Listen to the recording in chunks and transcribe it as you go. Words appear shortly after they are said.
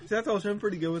I told you I'm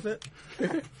pretty good with it.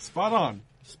 Spot on.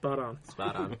 Spot on.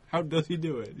 Spot on. How does he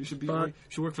do it? You should Spot-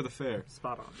 should work for the fair.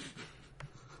 Spot on.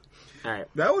 All right.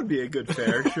 That would be a good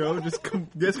fair show. Just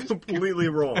completely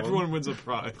wrong. Everyone wins a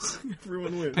prize.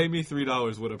 Everyone wins. Pay me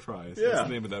 $3, win a prize. Yeah. That's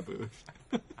the name of that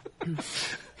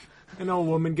booth. An old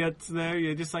woman gets there,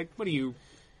 you're just like, what are you,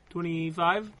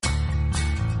 25?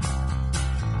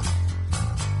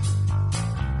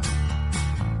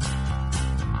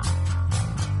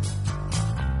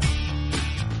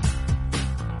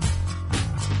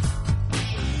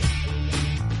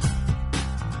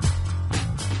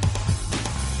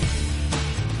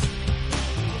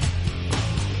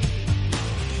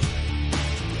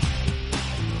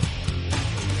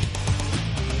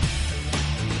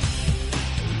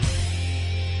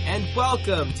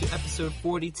 Welcome to episode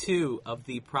 42 of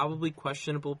the Probably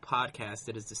Questionable podcast.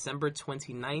 It is December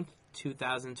 29th,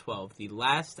 2012, the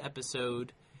last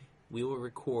episode we will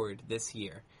record this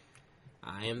year.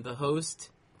 I am the host,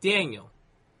 Daniel,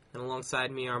 and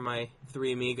alongside me are my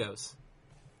three amigos.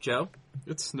 Joe?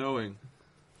 It's snowing.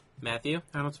 Matthew?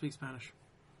 I don't speak Spanish.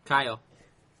 Kyle?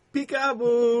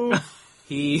 Peekaboo!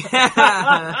 You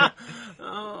can't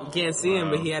see him,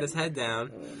 but he had his head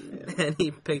down, and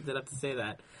he picked it up to say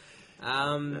that.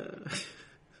 That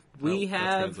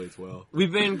translates well.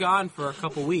 We've been gone for a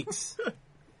couple weeks.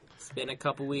 It's been a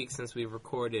couple weeks since we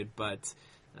recorded, but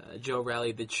Joe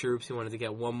rallied the troops. He wanted to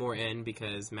get one more in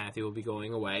because Matthew will be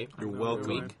going away. You're for a welcome.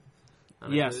 week.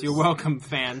 Yes, you're welcome,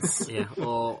 fans. Yeah,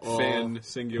 all Fan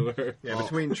singular. Yeah,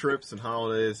 between trips and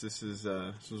holidays, this was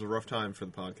a rough time for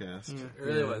the podcast. It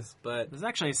really was, but It's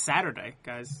actually a Saturday,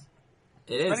 guys.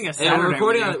 it is. I think a Hey, we're Saturday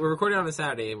recording would on be- we're recording on a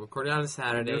Saturday. We're recording on a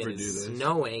Saturday. never It do is this.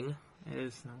 snowing, It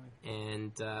is snowing.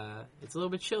 and it's a little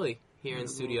bit chilly here in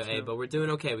It's a Studio little A, chill. but we're doing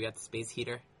okay. We got the space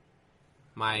heater.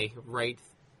 My right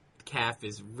calf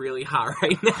is really hot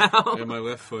right now. And my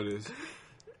left foot is.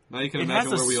 Now you can It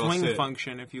imagine has a where we all swing sit.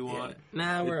 function if you want.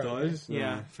 Nah, we're It does?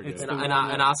 Yeah. No, forget It's it. the An one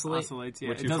that oscillate? oscillates, yeah.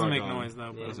 We're It too doesn't far make gone. noise,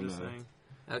 though, but Doesn't I'm just matter. saying.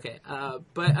 Okay,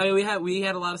 but I mean, we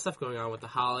had a lot of stuff going on with the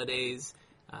holidays.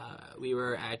 We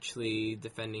were actually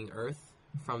defending Earth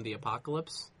from the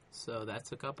apocalypse, so that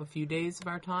took up a few days of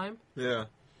our time. Yeah.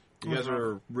 You guys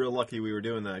are real lucky we were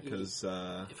doing that because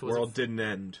If it was world didn't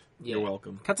end. Yeah. You're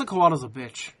welcome. Quetzalcoatl's a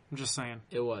bitch. I'm just saying.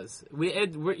 It was.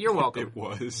 You're welcome. It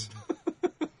was.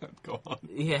 Go on.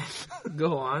 Yeah,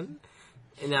 go on.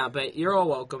 But you're all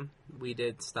welcome. We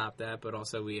did stop that, but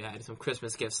also we had some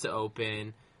Christmas gifts to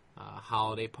open,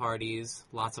 holiday parties,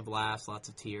 lots of laughs, lots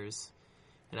of tears,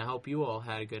 and I hope you all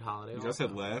had a good holiday. You guys also.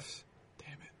 had laughs?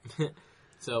 Damn it.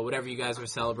 So whatever you guys were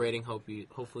celebrating,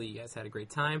 hopefully you guys had a great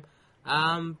time.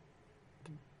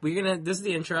 This is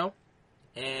the intro,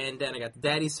 and then I got the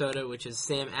Daddy Soda, which is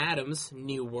Sam Adams'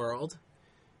 New World.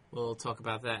 We'll talk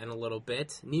about that in a little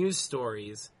bit. News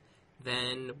stories.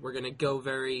 Then we're gonna go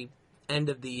very end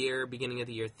of the year, beginning of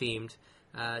the year themed.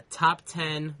 Top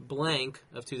 10 blank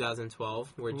of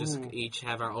 2012. We're just each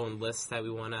have our own lists that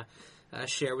we want to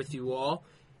share with you all.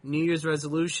 New Year's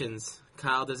resolutions.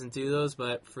 Kyle doesn't do those,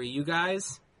 but for you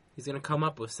guys, he's going to come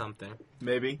up with something.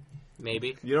 Maybe.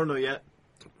 Maybe. You don't know yet.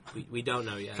 We don't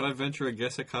know yet. Can I venture a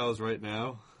guess at Kyle's right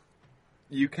now?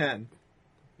 You can.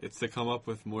 It's to come up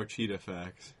with more cheetah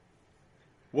facts.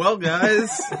 Well,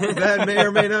 guys, that may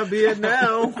or may not be it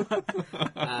now.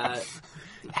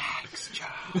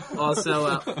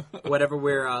 Also, whatever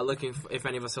we're looking for, if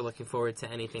any of us are looking forward to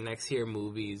anything next year,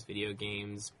 movies, video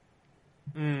games,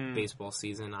 baseball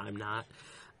season, I'm not.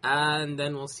 And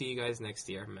then we'll see you guys next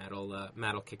year. Matt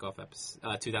will kick off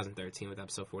 2013 with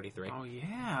episode 43. Oh,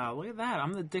 yeah. Look at that.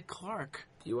 I'm the Dick Clark.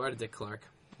 You are the Dick Clark.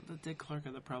 The Dick Clark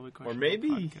of the Probably Or Questionable maybe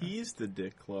podcast. he's the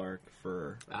Dick Clark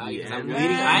for the Yes, end.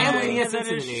 I am leading us that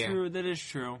into the is new year. true. That is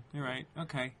true. You're right.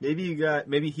 Okay.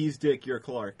 Maybe he's Dick, you're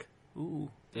Clark. Ooh.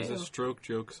 There's a Ew. stroke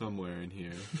joke somewhere in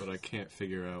here, but I can't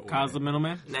figure out Kyle's the where.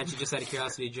 middleman. Naturally, just out of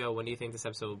curiosity, Joe, when do you think this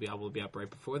episode will be up? Will it be up right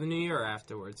before the new year or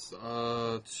afterwards?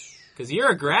 Because you're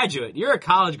a graduate. You're a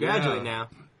college graduate Yeah. now.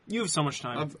 You have so much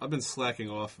time. I've been slacking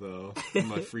off, though, in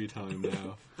my free time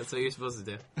now. That's what you're supposed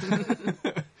to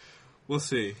do. We'll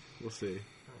see.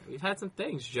 We've had some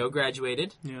things. Joe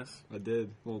graduated. Yes. I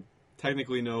did. Well,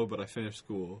 technically no, but I finished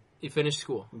school. You finished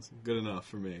school. That's good enough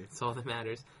for me. That's all that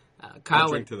matters. I'll Kyle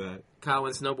drink went to that.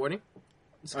 snowboarding.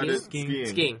 I did Skiing.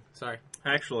 Skiing. Sorry.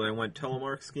 Actually, I went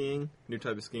telemark skiing, new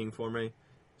type of skiing for me.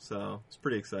 So, it's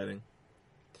pretty exciting.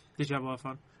 Did you have a lot of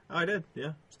fun? Oh, I did,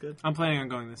 yeah, it's good. I'm planning on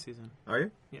going this season. Are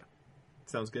you? Yeah.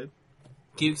 Sounds good.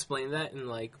 Can you explain that in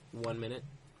like 1 minute?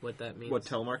 What that means? What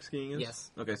telemark skiing is?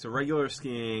 Yes. Okay, so regular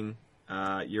skiing,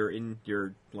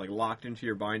 you're like locked into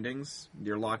your bindings.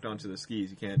 You're locked onto the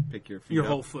skis. You can't pick your feet Your up.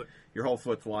 whole foot. Your whole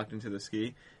foot's locked into the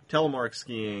ski. Telemark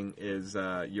skiing is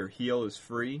your heel is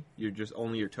free. You're just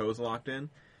only your toes locked in.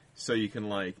 So you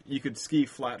could ski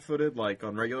flat-footed like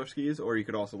on regular skis, or you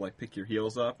could also like pick your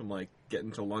heels up and like get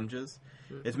into lunges.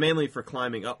 It's mainly for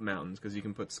climbing up mountains because you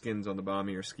can put skins on the bottom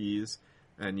of your skis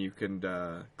and you can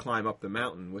climb up the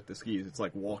mountain with the skis. It's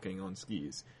like walking on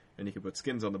skis, and you can put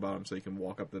skins on the bottom so you can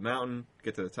walk up the mountain,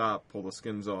 get to the top, pull the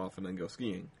skins off, and then go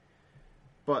skiing.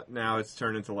 But now it's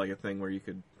turned into like a thing where you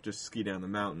could just ski down the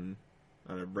mountain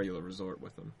at a regular resort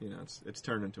with them. You know, it's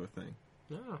turned into a thing.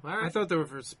 Oh, all right. I thought they were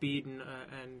for speed and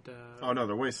Oh no,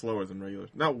 they're way slower than regular.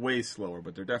 Not way slower,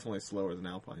 but they're definitely slower than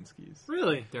alpine skis.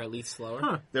 really. They're at least slower.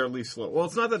 Huh. They're at least slow. Well,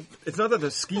 it's not that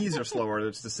the skis are slower.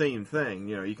 It's the same thing.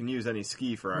 You know, you can use any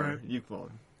ski for Right.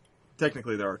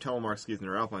 technically there are telemark skis and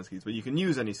there are alpine skis, but you can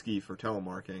use any ski for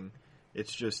telemarking.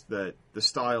 It's just that the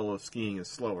style of skiing is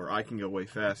slower. I can go way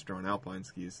faster on alpine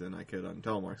skis than I could on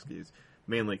telemark skis,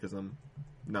 mainly because I'm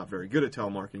not very good at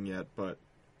telemarking yet. But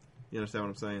you understand what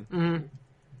I'm saying? Mm-hmm.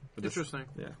 But this- Interesting.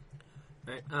 Yeah.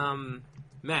 Right.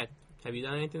 Matt, have you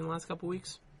done anything in the last couple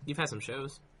weeks? You've had some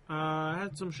shows. I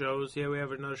had some shows. Yeah, we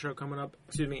have another show coming up.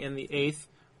 Excuse me, in the 8th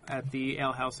at the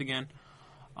Ale House again.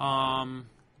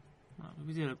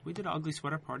 We did an ugly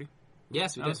sweater party.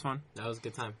 Yes, we That did. was fun. That was a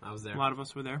good time. I was there. A lot of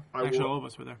us were there. I Actually, wa- all of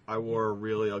us were there. I wore a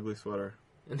really ugly sweater.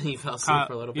 And then you fell asleep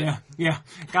for a little bit. Yeah.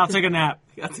 Kyle took a nap.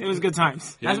 It was good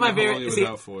times. He That's didn't my know how favorite- long he was see-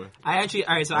 out for. I actually,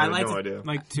 all right, so I I have like no to, idea.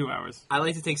 Like 2 hours. I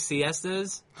like to take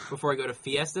siestas before I go to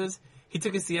fiestas. He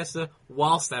took a siesta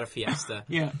whilst at a fiesta.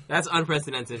 Yeah. That's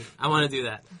unprecedented. I want to do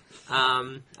that.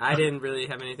 I didn't really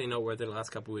have anything noteworthy the last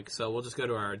couple weeks, so we'll just go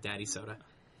to our daddy soda.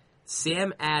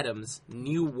 Sam Adams'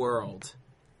 New World.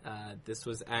 This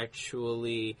was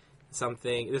actually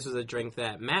something. This was a drink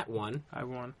that Matt won I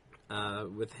won.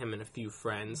 with him and a few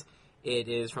friends. It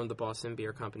is from the Boston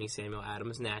Beer Company, Samuel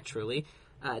Adams, naturally.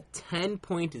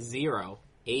 10.0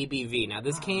 ABV. Now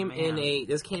this came man.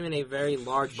 in a very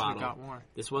large Should've bottle. got more.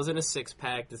 This wasn't a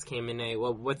 6-pack. This came in a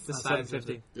what's the size?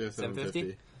 750. Yeah,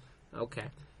 750? Okay,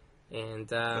 and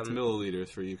That's milliliters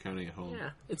for you counting at home.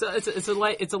 yeah,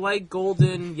 it's a light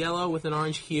golden yellow with an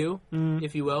orange hue,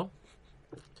 if you will.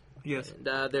 Yes.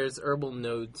 And there's herbal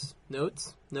notes or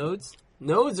notes.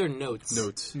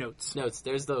 Notes.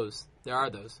 There's those. There are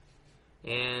those.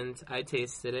 And I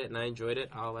tasted it and I enjoyed it.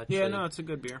 I'll actually. Yeah, no, it's a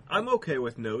good beer. I'm okay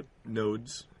with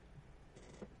nodes.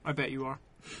 I bet you are.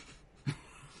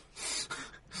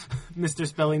 Mr.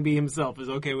 Spelling Bee himself is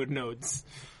okay with nodes.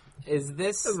 Is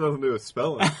this Has nothing to do with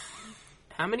spelling.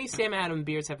 how many Sam Adams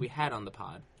beers have we had on the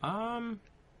pod? I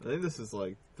think this is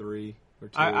like 3 or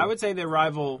 2. I would say they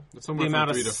rival It's the somewhere from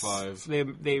amount 3 of to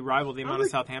 5. They rival the amount of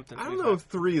think- Southampton. I don't know if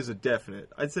 3 is a definite.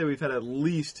 I'd say we've had at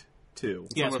least 2.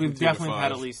 Yes, somewhere we've from 2 to definitely had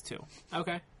 5. at least 2.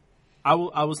 Okay. I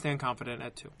will stand confident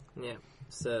at 2. Yeah.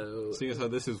 So Seeing as how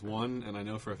this is one, and I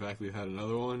know for a fact we've had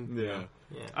another one. Yeah.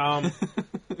 yeah.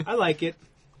 I like it.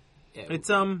 Yeah. It's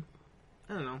I don't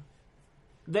know.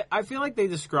 I feel like they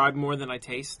describe more than I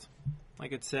taste.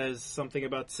 Like it says something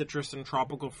about citrus and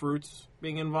tropical fruits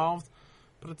being involved,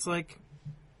 but it's like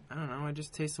I don't know. I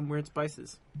just taste some weird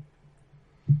spices.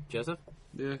 Joseph.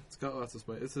 Yeah, it's got lots of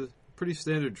spice. It's a pretty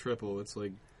standard triple. It's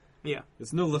like Yeah.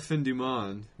 it's no La Fin du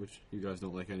Monde, which you guys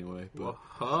don't like anyway. But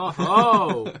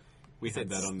Oh. we had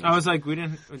that on. I was like,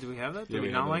 did we have that? Did Yeah, we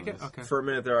we not had like that it? on Okay. For a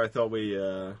minute there, I thought we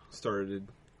started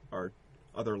our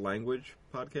other language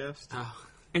podcast.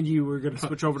 And you were going to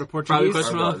switch over to Probably Portuguese?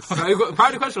 questionable.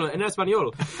 Probably questionable in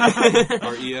español.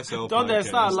 our ESL ¿Dónde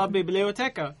está podcast. la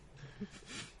biblioteca?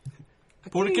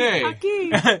 ¿Por qué? Aquí.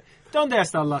 ¿Dónde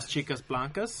están las chicas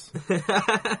blancas?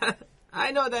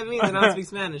 I know what that means, and I don't speak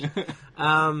Spanish.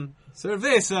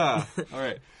 Cerveza. All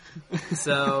right.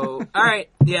 So, all right,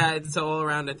 yeah. So all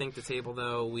around, I think the table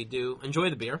though we do enjoy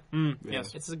the beer.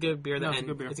 Yes. It's a good beer. No, That it's a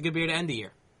good beer. It's a good beer to end the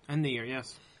year. End the year,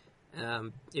 yes.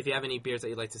 If you have any beers that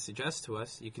you'd like to suggest to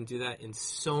us, you can do that in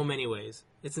so many ways.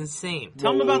 It's insane.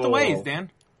 Tell them about the whoa, ways, whoa.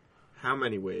 Dan. How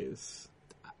many ways?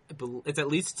 It's at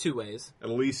least 2 ways, At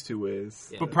least 2 ways.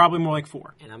 Yeah. But probably more like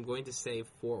 4. and I'm going to say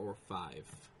 4 or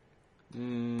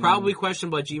 5. Probably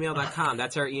questionable at gmail.com.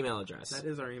 That's our email address. That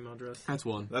is our email address. That's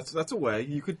one. That's a way.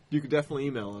 You could definitely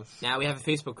email us. Now we have a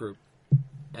Facebook group.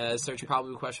 Search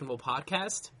Probably Questionable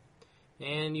Podcast,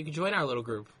 and you can join our little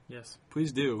group. Yes.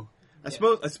 Please do. I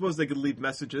suppose they could leave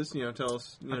messages. Tell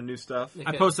us new stuff.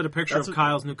 I posted a picture That's of a-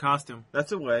 Kyle's new costume.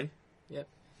 That's a way. Yep.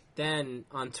 Then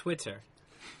on Twitter,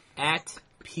 at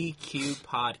PQ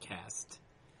Podcast.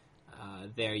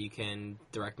 There you can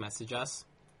direct message us.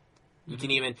 You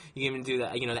can even do the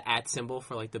the @ symbol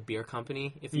for like the beer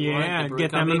company if you Yeah, want. The brewing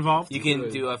get them company. involved. You can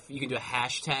do a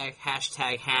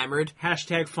hashtag hammered,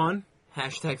 Hashtag fun.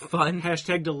 hashtag fun.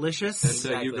 Hashtag delicious.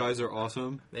 And that you Exactly. guys are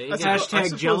awesome. There you That's go. Hashtag I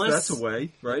suppose jealous. That's a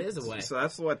way, right? It is a way. So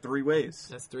that's what 3 ways.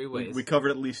 That's 3 We, ways. we covered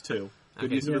at least 2. Good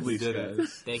Okay. use of Yes. at least, Did it.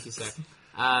 guys. Thank you, sir.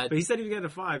 But he said he was getting a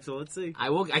 5, so let's see.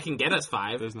 I can get us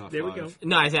 5. There's not There we 5. go.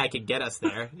 No, I said I could get us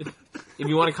there. If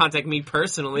you want to contact me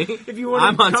personally, If you want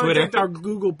I'm to on contact Twitter. our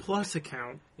Google Plus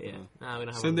account, Yeah, no, we don't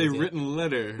have Send one a of those yet. written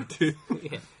letter to.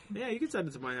 Yeah. yeah, you can send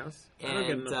it to my house. I don't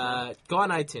get And enough. go on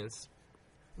iTunes,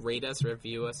 rate us,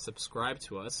 review us, subscribe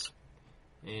to us,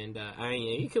 and I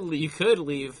mean you could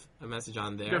leave a message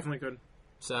on there. Definitely could.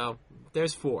 So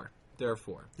there's 4. There are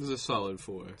 4. This is a solid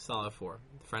 4. Solid 4.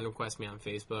 Friend request me on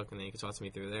Facebook, and then you can talk to me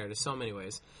through there. There's so many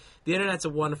ways. The internet's a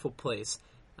wonderful place.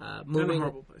 And a Moving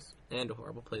horrible place. and a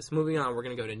horrible place. Moving on, we're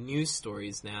gonna go to news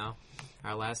stories now.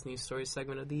 Our last news stories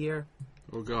segment of the year.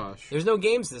 Oh gosh. There's no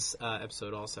games this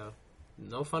episode. Also,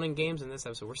 no fun and games in this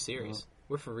episode. We're serious.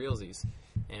 We're for realsies,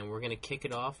 and we're gonna kick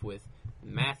it off with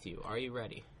Matthew. Are you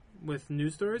ready? With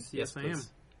news stories? Yes, I please.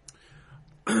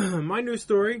 am. My news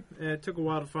story, it took a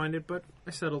while to find it, but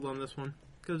I settled on this one.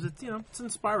 Because it's, it's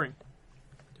inspiring.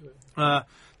 Do it.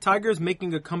 Tigers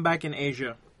making a comeback in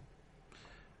Asia.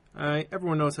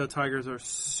 Everyone knows how tigers are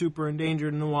super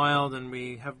endangered in the wild, and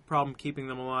we have a problem keeping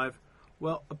them alive.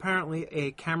 Well, apparently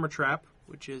a camera trap,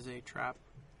 which is a trap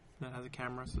that has a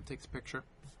camera, so it takes a picture.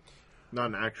 Not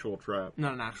an actual trap.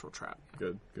 Not an actual trap.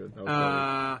 Good, good.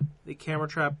 Okay. The camera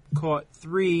trap caught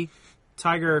 3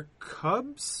 tiger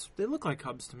cubs. They look like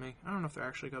cubs to me. I don't know if they're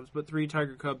actually cubs, but 3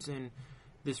 tiger cubs in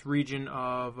this region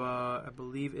of, I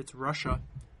believe it's Russia,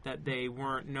 that they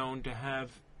weren't known to have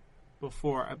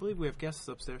before. I believe we have guests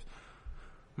upstairs.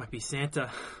 Might be Santa.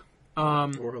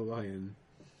 Or a lion.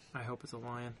 I hope it's a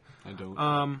lion. I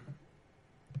don't.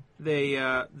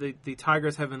 The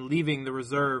tigers have been leaving the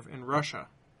reserve in Russia,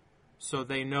 so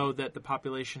they know that the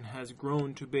population has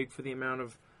grown too big for the amount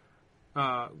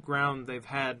of ground they've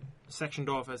had sectioned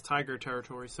off as tiger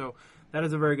territory. So that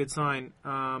is a very good sign.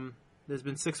 There's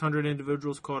been 600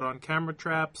 individuals caught on camera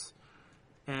traps,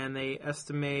 and they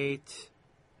estimate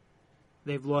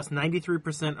they've lost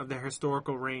 93% of their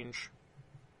historical range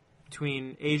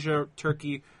between Asia,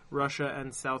 Turkey, Russia,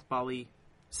 and South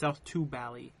to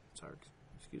Bali. Sorry,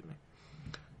 excuse me.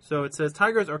 So it says,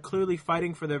 tigers are clearly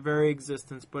fighting for their very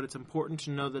existence, but it's important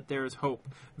to know that there is hope.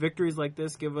 Victories like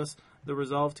this give us the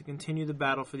resolve to continue the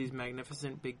battle for these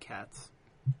magnificent big cats.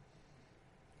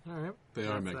 All right. They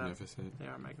are That's that. magnificent. They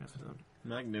are magnificent.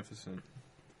 Magnificent.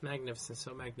 Magnificent.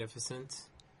 So magnificent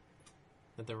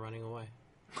that they're running away.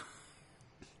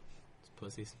 It's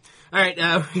pussies. All right.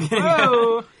 We're gonna go.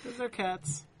 Oh, those are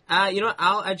cats. You know what?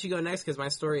 I'll actually go next because my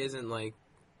story isn't like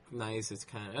nice. It's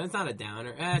not a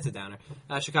downer. It's a downer.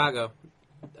 Chicago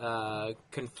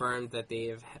confirmed that they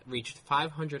have reached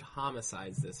 500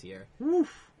 homicides this year.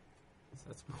 Woof.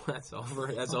 So that's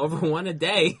over one a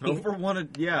day. Over one a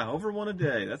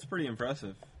day. That's pretty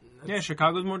impressive. Yeah,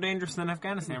 Chicago's more dangerous than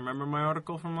Afghanistan. Remember my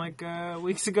article from like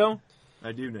weeks ago?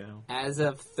 I do now. As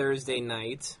of Thursday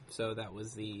night, so that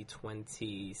was the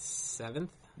 27th.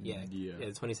 Yeah, the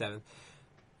 27th.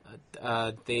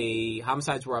 The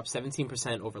homicides were up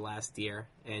 17% over last year,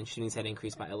 and shootings had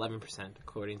increased by 11%,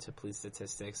 according to police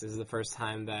statistics. This is the first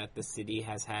time that the city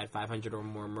has had 500 or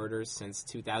more murders since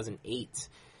 2008,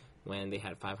 when they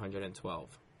had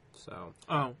 512. So,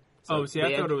 See, I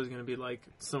they thought had- it was going to be like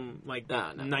some like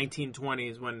No.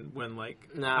 1920s when like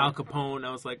No. Al Capone.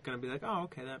 I was like going to be like, oh,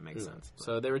 okay, that makes sense. But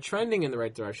so they were trending in the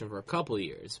right direction for a couple of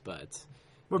years, but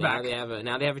we're now back. they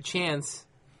have a chance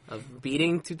of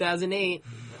beating 2008.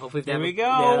 Hopefully, if they Here have we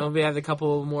go. hopefully they have a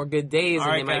couple more good days, All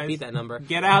and right, they might guys. beat that number.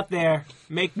 Get out there,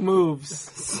 make moves.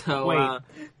 So Wait.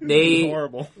 they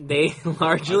Horrible. they I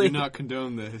largely do not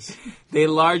condone this. they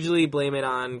largely blame it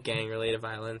on gang related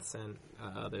violence and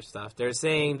other stuff. They're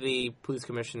saying the police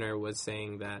commissioner was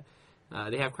saying that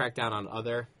they have cracked down on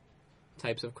other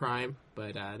types of crime,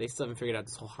 but they still haven't figured out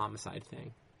this whole homicide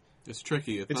thing. It's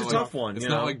tricky. It's not a like- tough one, It's you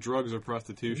not know? like drugs or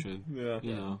prostitution. Yeah.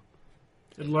 You know,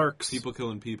 It lurks. people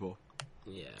killing people.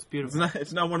 Yeah. It's It's beautiful.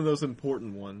 not one of those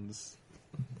important ones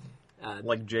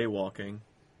like jaywalking.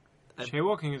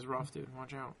 Jaywalking is rough, dude.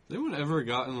 Watch out. Anyone ever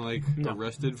gotten like No.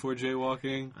 arrested for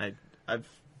jaywalking?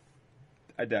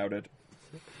 I doubt it.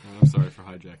 Oh, I'm sorry for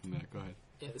hijacking that. Go ahead.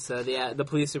 Yeah, so the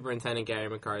police superintendent, Gary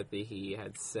McCarthy, he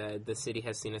had said the city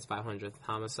has seen its 500th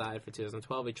homicide for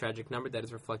 2012, a tragic number that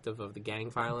is reflective of the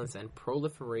gang violence and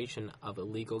proliferation of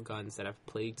illegal guns that have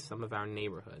plagued some of our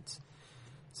neighborhoods.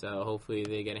 So hopefully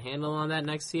they get a handle on that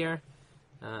next year.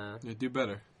 Yeah, do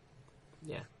better.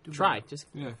 Yeah, Do try. Just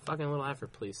Yeah. fucking little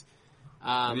effort, please.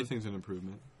 Anything's an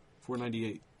improvement.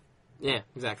 498. Yeah,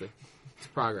 exactly. It's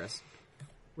progress.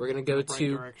 We're gonna go Right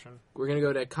to direction.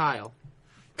 Kyle.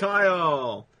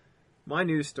 Kyle! My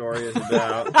news story is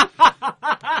about...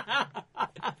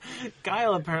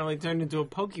 Kyle apparently turned into a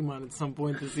Pokemon at some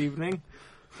point this evening.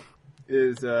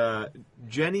 is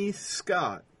Jenny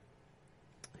Scott,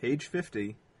 age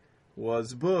 50,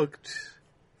 was booked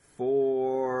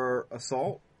for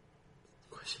assault.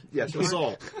 Yes,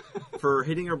 assault. For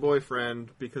hitting her boyfriend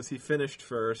because he finished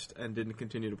first and didn't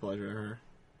continue to pleasure her.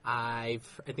 I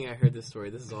think I heard this story.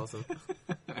 This is awesome.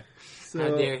 So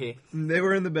How dare he? They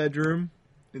were in the bedroom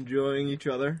enjoying each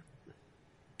other.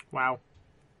 Wow.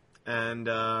 And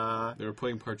They were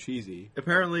playing Parcheesi.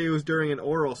 apparently it was during an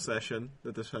oral session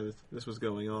that this was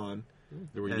going on.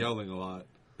 They were And- yelling a lot.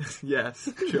 Yes,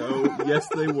 Joe. Yes,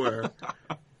 they were.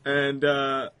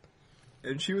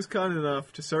 And she was kind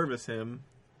enough to service him,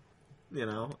 you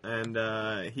know,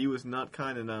 and he was not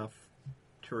kind enough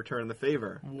to return the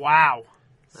favor. Wow.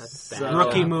 That's So- bad.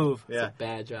 Rookie job. move. Yeah. It's a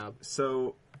bad job.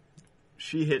 So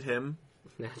she hit him.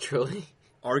 Naturally.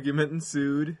 Argument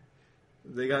ensued.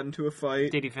 They got into a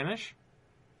fight. Did he finish?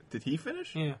 Did he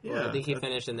finish? Yeah. Yeah. I think he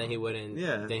finished, and then he wouldn't.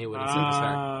 Yeah. Then he wouldn't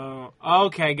superstar. Oh,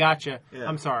 okay, gotcha. Yeah.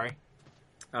 I'm sorry.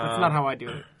 That's not how I do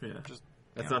it. Yeah. Just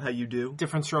That's yeah. not how you do.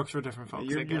 Different strokes for different folks. I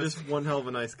You're guess. just one hell of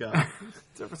a nice guy.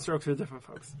 Different strokes for different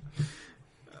folks.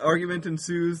 Argument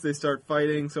ensues. They start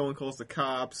fighting. Someone calls the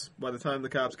cops. By the time the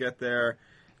cops get there,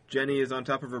 Jenny is on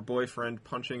top of her boyfriend,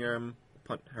 punching him.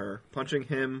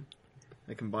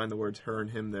 I combine the words her and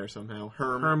him there somehow.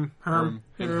 Herm. Him,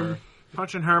 her.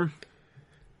 Punching Herm.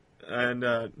 And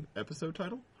episode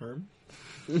title? Herm.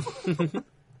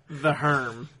 The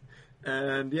Herm.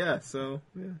 And yeah, so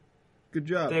yeah, good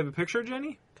job. They have a picture of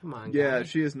Jenny? Come on. Yeah, guys.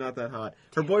 she is not that hot.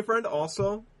 Her boyfriend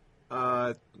also,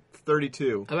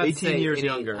 32, I'm about to 18 say years any-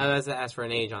 younger. I was to ask for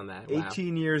an age on that. Wow.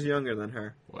 18 years younger than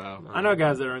her. Wow. I know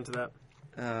guys that are into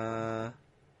that.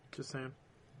 Just saying.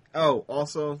 Oh,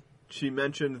 also, she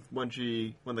mentioned when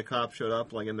the cops showed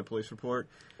up, like in the police report,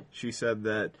 she said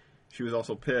that she was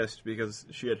also pissed because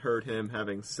she had heard him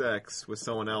having sex with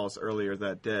someone else earlier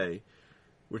that day,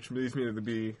 which leads me to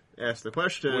be asked the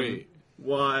question: Wait.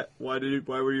 why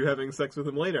were you having sex with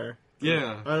him later?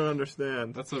 Yeah. I don't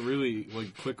understand. That's a really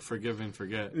quick forgive and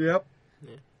forget. Yep.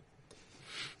 Yeah.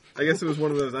 I guess it was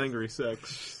one of those angry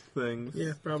sex things.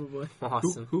 Probably.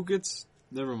 Awesome. Who gets?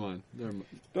 Never mind.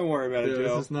 Don't worry about Yeah, it,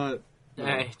 Joe. this is not. All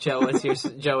right, Joe.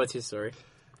 What's your story?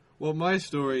 Well, my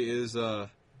story is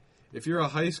if you're a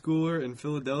high schooler in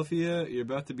Philadelphia, you're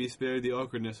about to be spared the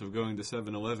awkwardness of going to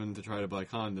 7-Eleven to try to buy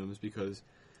condoms because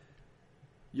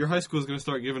your high school is going to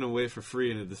start giving away for free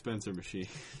in a dispenser machine.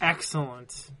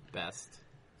 Excellent. Best.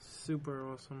 Super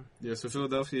awesome. Yeah, so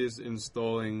Philadelphia is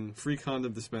installing free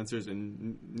condom dispensers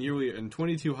in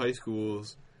 22 high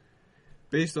schools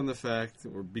based on the fact,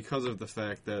 or because of the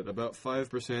fact, that about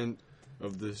 5%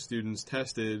 of the students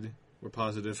tested were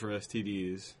positive for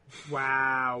STDs.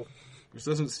 Wow. Which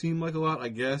doesn't seem like a lot, I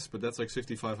guess, but that's like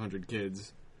 6,500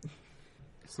 kids.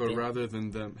 So Yeah. rather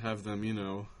than have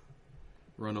them,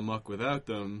 run amok without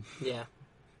them, Yeah.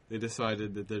 they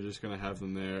decided that they're just going to have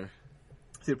them there.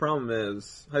 See, the problem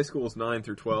is, high school is 9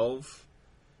 through 12.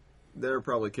 There are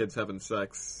probably kids having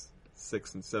sex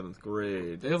 6th and 7th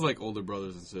grade. They have like older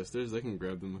brothers and sisters. They can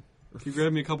grab them. If you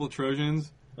grab me a couple of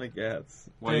Trojans I guess.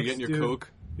 while you're Thanks, getting your dude.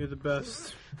 Coke, You're the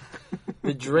best.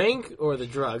 The drink or the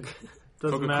drug?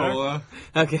 Doesn't matter. Coca-Cola.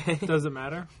 Okay. Doesn't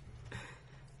matter.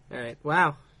 All right.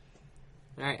 Wow.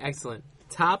 All right. Excellent.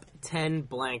 Top 10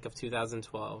 blank of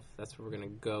 2012. That's what we're gonna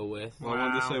go with. Well, I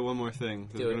wanted to Wow. say one more thing.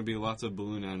 There's Do going it. to be lots of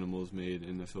balloon animals made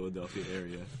in the Philadelphia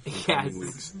area in Yes. coming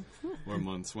weeks or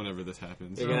months, whenever this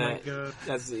happens. You're Oh gonna- my god.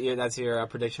 That's your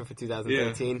prediction for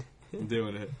 2013. I'm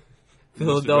doing it.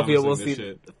 Philadelphia will Nostradamus see.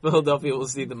 this shit. Philadelphia will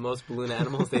see the most balloon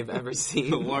animals they've ever The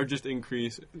seen. largest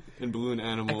increase in balloon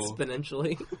animal.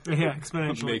 Exponentially. Yeah,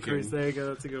 exponential Making. increase. There you go.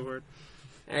 That's a good word.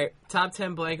 All right, top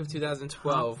 10 blank of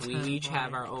 2012. Top We 10 each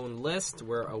have blank. our own list.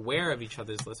 We're aware of each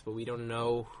other's list, but we don't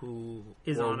know who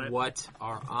Is or on it. what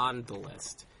are on the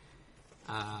list.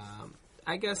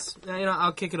 I guess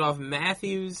I'll kick it off.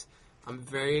 Matthews, I'm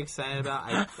very excited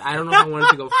about. I don't know if I wanted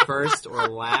to go first or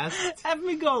last. Have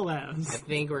me go I last.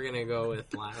 think we're gonna go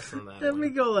with last on that Have me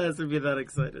one. go last if you're that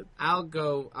excited. I'll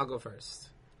go first.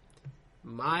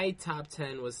 My top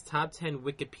 10 was top 10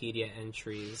 Wikipedia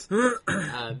entries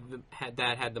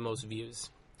that had the most views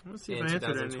Let's see if in I answered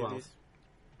any of 2012. these.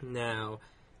 Now,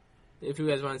 if you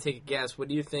guys want to take a guess, what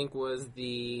do you think was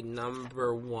the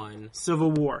number one? Civil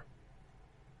War.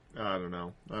 I don't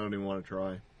know. I don't even want to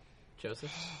try.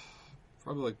 Joseph?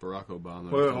 Probably like Barack Obama.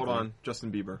 Wait, hold on.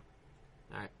 Justin Bieber.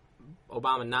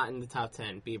 Obama not in the top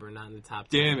 10. Bieber not in the top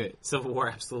 10. Damn it. Civil War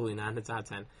absolutely not in the top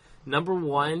 10. Number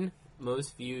 1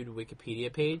 most viewed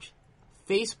Wikipedia page,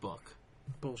 Facebook.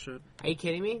 Bullshit. Are you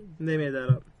kidding me? They made that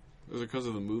up. Was it because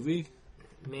of the movie?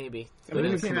 Maybe. I mean, it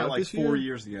Did it came come out out like this 4 year?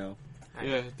 years ago. Alright.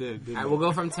 Yeah, it did. All right, we'll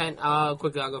go from 10.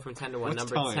 Quickly, I'll go from 10 to 1. What's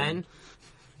Number time? 10.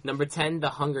 Number 10, The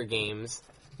Hunger Games.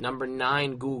 Number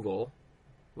 9, Google.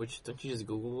 Which, don't you just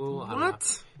Google? I don't know.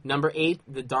 What? Number 8,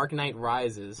 The Dark Knight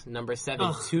Rises. Number 7,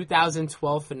 Ugh.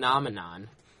 2012 Phenomenon.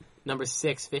 Number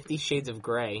 6, 50 Shades of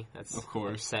Grey. That's Of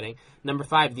course. upsetting. Number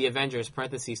 5, The Avengers,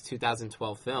 parentheses,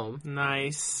 2012 film.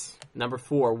 Nice. Number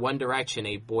 4, One Direction,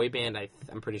 a boy band,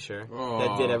 I'm pretty sure,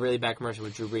 that did a really bad commercial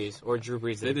with Drew Brees. Or Drew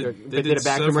Brees They did, did a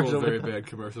bad several commercial. very with bad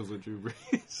commercials with Drew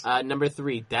Brees. Number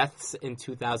 3, Deaths in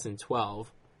 2012.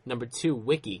 Number 2,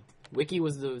 Wiki. Wiki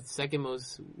was the second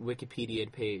most Wikipedia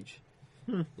page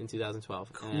in 2012.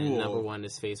 And Cool. number 1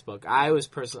 is Facebook.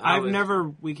 I've never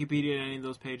Wikipedia'd any of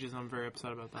those pages. I'm very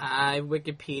upset about that. I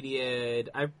Wikipedia'd.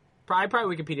 I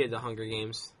probably Wikipedia'd The Hunger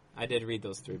Games. I did read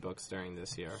those 3 books during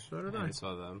this year. So did I. And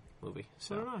saw the movie.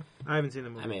 So So did I haven't seen the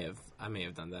movie. I may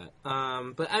have done that.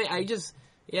 But I just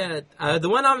the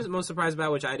one I was most surprised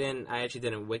about, which I actually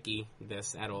didn't wiki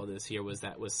this at all this year, was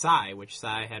Psy, which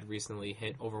Psy had recently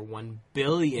hit over 1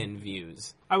 billion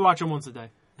views. I watch them once a day.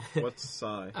 What's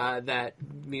Psy? That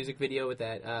music video with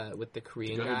the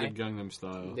Korean The guy guy. who did Gangnam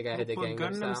Style. The guy who did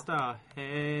Gangnam Style.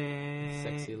 Hey.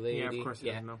 Sexy lady. Yeah, of course you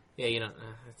Yeah. don't know. Yeah, you know,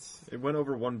 it's It went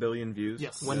over 1 billion views.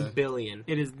 Yes. 1 billion.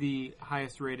 It is the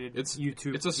highest rated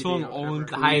YouTube. It's a song video all in ever.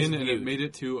 The highest Korean, and it viewed. made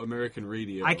it to American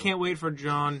radio. I can't wait for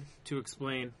John to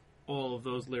explain all of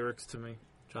those lyrics to me.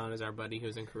 John is our buddy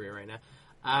who's in Korea right now.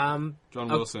 John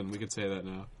Wilson, we could say that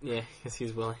now. Yeah, because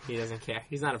he's willing. He doesn't care.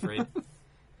 He's not afraid.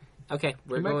 Okay,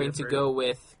 we're He might be going to afraid. go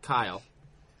with Kyle.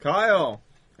 Kyle.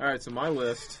 All right, so my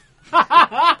list.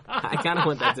 I kind of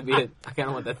want that to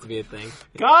be a thing.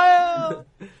 Kyle!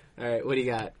 All right, what do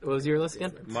you got? What was your list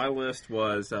again? My list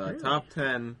was top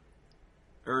 10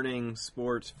 earning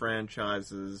sports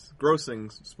franchises, grossing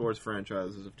sports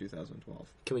franchises of 2012.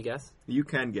 Can we guess? You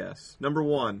can guess. Number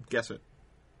 1, guess it.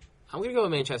 I'm gonna go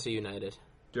with Manchester United.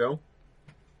 Joe?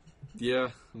 Yeah,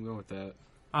 I'm going with that.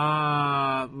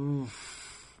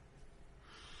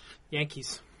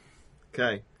 Yankees.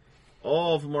 Okay.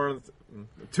 All of them are on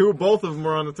both of them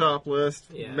are on the top list.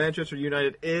 Yeah. Manchester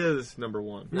United is number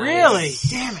 1. Nice. Really?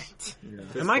 Damn it.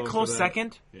 Yeah. Am I close close for that.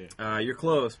 second? You're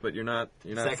close, but you're not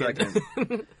second.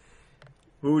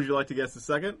 Who would you like to guess the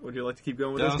second? Would you like to keep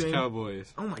going with Dallas this game?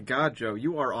 Cowboys. Oh my God, Joe,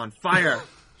 you are on fire.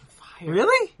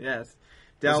 Really? Yes.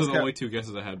 Those Dallas are the only 2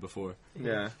 guesses I had before.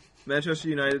 Yeah. Manchester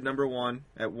United number 1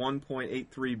 at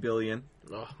 1.83 billion.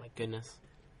 Oh my goodness.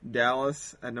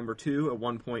 Dallas at number 2 at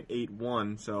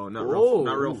 1.81. So not Whoa.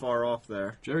 real far off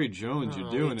there. Jerry Jones, you're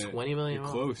only doing it. 20 million You're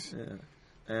off. close. Yeah.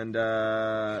 And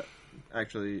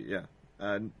actually,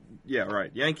 yeah,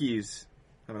 right. Yankees,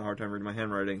 having a hard time reading my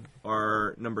handwriting,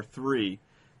 are number 3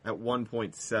 at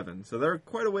 1.7. So they're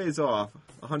quite a ways off.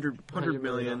 100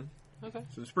 million. Okay.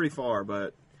 So it's pretty far,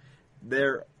 but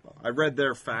I read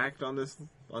their fact on this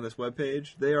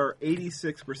webpage. They are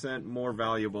 86% more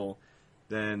valuable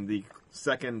than the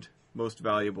second most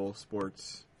valuable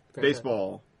sports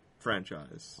baseball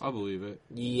franchise. I'll believe it.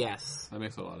 Yes. That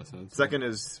makes a lot of sense. Second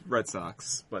is Red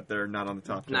Sox, but they're not on the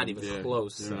top 10. Not even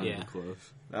close. They're not Yeah. even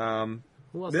close.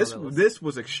 Who else This on that list? this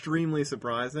was extremely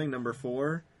surprising. Number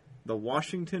 4, the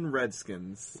Washington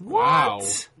Redskins. Wow.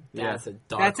 That's a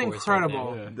dark That's horse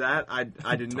incredible. Right Yeah. That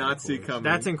I did not see horse. coming.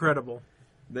 That's incredible.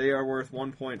 They are worth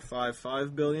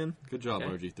 1.55 billion. Good job,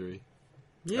 Okay. RG3.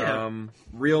 Yeah.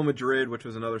 Real Madrid, which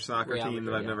was another soccer Real team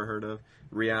that Madrid, I've yeah. never heard of.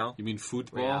 Real. You mean there.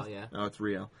 football? Real, yeah. Oh, it's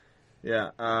Real. Yeah,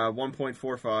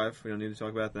 1.45. We don't need to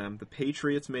talk about them. The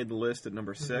Patriots made the list at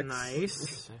number 6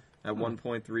 Nice. at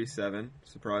 1.37.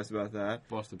 Surprised about that.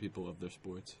 Boston people love their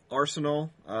sports.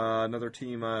 Arsenal, another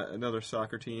team, another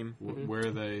soccer team. Where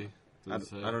are they? I Does it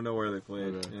say? don't know where they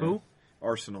played. Okay. Yeah. Who?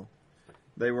 Arsenal.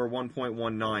 They were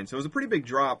 1.19. So it was a pretty big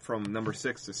drop from number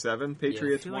 6 to 7. I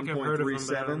Patriots feel like I've heard of them,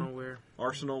 but I don't know 1.37. where.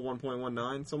 Arsenal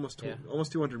 1.19. It's almost Yeah.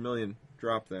 almost 200 million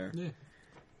drop there.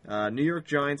 Yeah. New York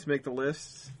Giants make the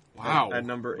list. Wow. At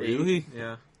number 8. Really?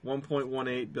 Yeah.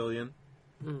 1.18 billion.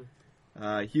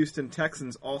 Mm. Houston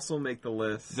Texans also make the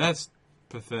list That's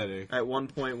pathetic. at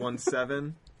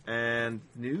 1.17. And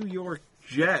New York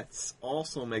Jets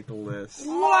also make the list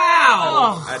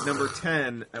Wow! at number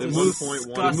 10 at The move-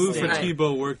 1.1. The move for Disgusting.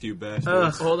 Tebow worked, you bastard.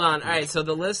 Ugh. Hold on. All right, so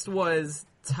the list was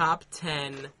top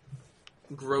 10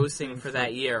 grossing for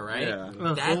that year, right? Yeah.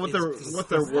 Ugh. That Well, what is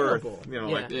they're worth, terrible. you know,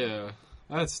 Yeah. like Yeah.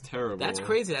 That's terrible. That's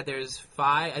crazy that there's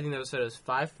 5. I think there was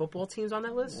 5 football teams on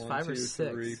that list. 1, 5 or 2,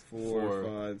 6. 3, 4, Four.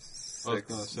 5, I was 6.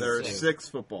 gonna say There are six. 6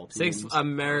 football teams. 6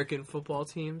 American football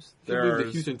teams. I can't believe the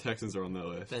There's- Houston Texans are on that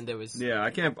list. Then there was. Yeah,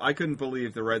 I couldn't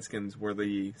believe the Redskins were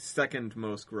the second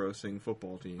most grossing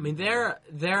football team. I mean,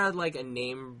 they're like a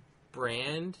name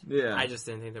brand. Yeah. I just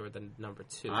didn't think they were the number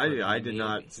 2. I did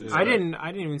not. Yeah. I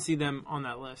didn't even see them on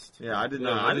that list. Yeah, I did Yeah,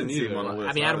 not. I I didn't didn't see them either. on the list.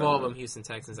 I mean, out of all of either. them, Houston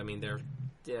Texans. I mean, they're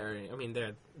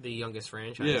the youngest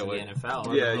franchise Yeah, in like- the NFL.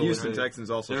 I Yeah, don't know Houston what they- Texans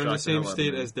also. They're in the shocked same 11.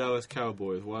 state as Dallas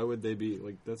Cowboys. Why would they be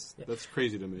like? That's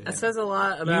crazy to me. That says a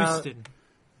lot about. Houston.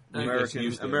 American,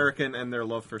 Houston. American, and their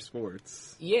love for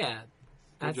sports. Yeah.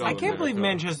 That's, job, I can't believe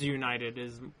America. Manchester United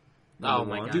is. Oh Number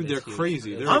my one. god, Dude, they're it's huge.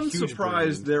 crazy. It's- They're a I'm huge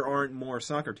surprised brand. there aren't more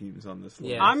soccer teams on this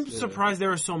list. Yeah. I'm Yeah. surprised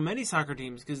there are so many soccer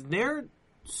teams because they're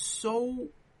so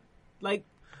like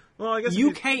Well, I guess if you-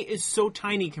 UK is so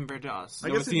tiny compared to us. I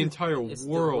No, guess it's if the you- entire It's the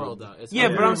world. world, though. It's Yeah,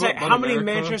 the but Yeah. I'm saying, But how many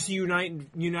America? Manchester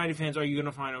United fans are you going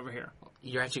to find over here?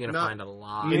 You're actually going to Not- find a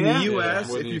lot. In Yeah. the U.S.,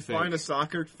 more if than you you think. find a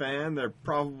soccer fan, they're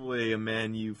probably a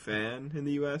Man U fan in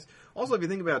the U.S. Also, if you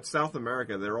think about South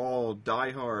America, they're all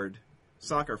diehard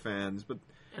soccer fans, but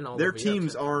And all their over Europe,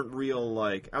 teams so- aren't real,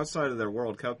 like, outside of their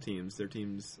World Cup teams, their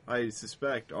teams, I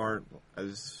suspect, aren't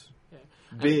as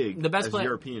big the best as play-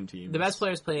 European teams. The best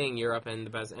players play in Europe, and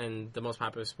the most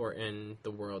popular sport in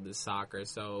the world is soccer.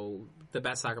 So the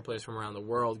best soccer players from around the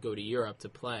world go to Europe to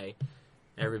play.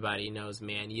 Everybody knows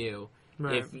Man U.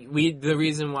 Right. The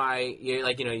reason why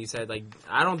you said, like,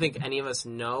 I don't think any of us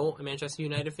know a Manchester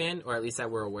United fan, or at least that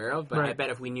we're aware of. But I Right.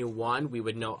 bet if we knew one, we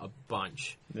would know a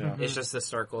bunch. Yeah. It's just the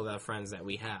circle of friends that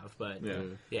we have. But Yeah.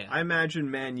 yeah. I imagine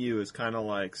Man U is kind of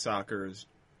like soccer's.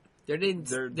 they're the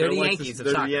They're Yankees like of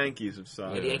they're soccer. the Yankees of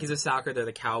soccer. They're the Yankees of soccer. They're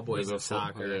the Cowboys They're of the fo-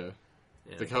 soccer. Yeah.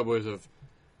 Yeah. The Cowboys of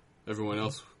everyone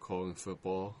else calling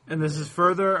football. And this is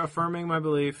further affirming my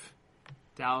belief: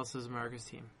 Dallas is America's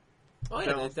team. Oh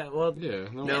yeah, Dallas. well, Yeah.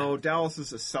 No, Dallas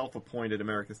is a self-appointed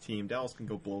America's team. Dallas can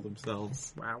go blow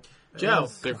themselves. Wow, Joe.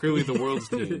 They're clearly the world's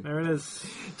team. there it is.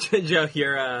 Joe,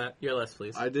 your list,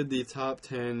 please. I did the top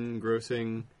 10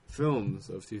 grossing films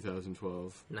of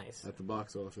 2012 Nice. at the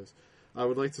box office. I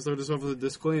would like to start this off with a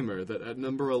disclaimer that at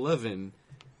number 11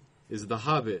 is The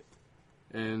Hobbit,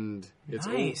 and it's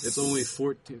Nice. it's only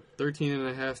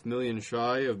 13.5 million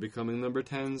shy of becoming number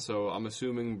 10. So I'm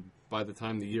assuming by the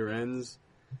time the year ends,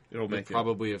 It'll they make it.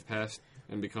 probably have passed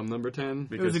and become number 10.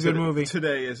 Because It was a good today- movie.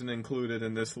 Today isn't included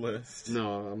in this list.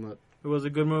 No, I'm not. It was a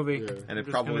good movie. Yeah. And it I'm just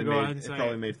probably gonna go ahead made and it say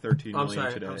probably it. made 13 I'm million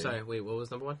sorry. today. I'm sorry. Wait, what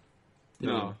was number 1?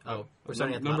 No. Oh, we're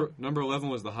starting at the number bottom? number 11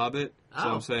 was The Hobbit. So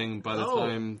Oh. I'm saying by the Oh.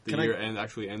 time the Can I- year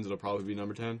actually ends, it'll probably be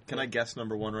number 10. Can I guess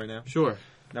number one right now? Sure.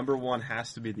 Number one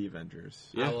has to be the Avengers.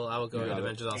 Yeah. I will go You with got it.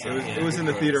 Avengers also. It was, Yeah. it was in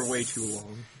the theater way too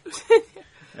long.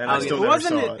 And I It still It never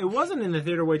wasn't. saw It wasn't in the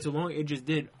theater way too long. It just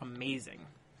did amazing.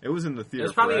 It was in the It theater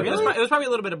was probably forever. it was probably a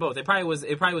little bit of both. It probably was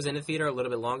in the theater a little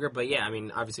bit longer, but yeah, I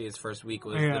mean, obviously its first week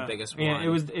was the biggest one. Yeah,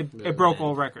 Yeah. it broke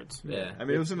all records. Yeah. I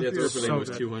mean, it was in the Yeah, theater its opening so was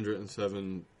good.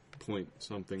 207 point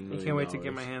something I million. can't wait to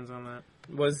get my hands on that.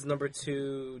 Was number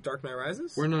 2 Dark Knight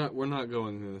Rises? We're not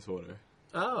going in this order.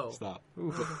 Oh. Stop.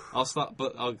 Oof. I'll stop,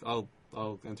 but I'll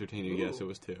entertain you. Yes, it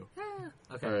was 2.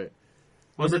 Okay. All right.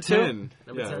 Was Number it 2? 10.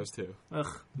 Number yeah, 10? it was 2.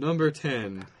 Ugh. Number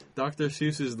 10. Dr.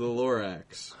 Seuss's The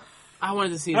Lorax. I wanted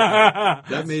to see that.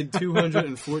 That made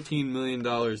 $214 million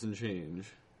in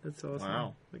change. That's awesome.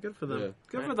 Wow. Good for them. Yeah.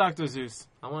 Good for Dr. Seuss.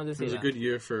 I wanted to It see was a that. good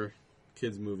year for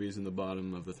kids' movies in the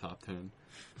bottom of the top 10.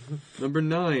 Number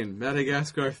 9.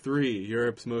 Madagascar 3.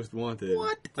 Europe's Most Wanted.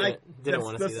 What? Didn't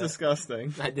want to That's see that.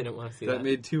 disgusting. I didn't want to see That that.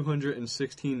 made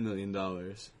 $216 million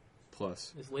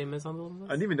plus. Is Les Mis on the list?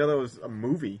 I didn't even know that was a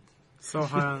movie. So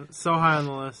high on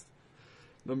the list.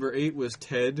 Number 8 was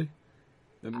Ted.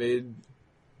 That made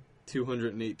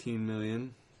 $218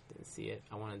 million. Didn't see it.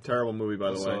 I wanted to. Terrible movie,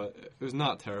 by the So way. it was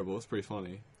not terrible. It's pretty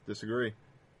funny. Disagree.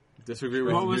 Disagree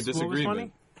with What your was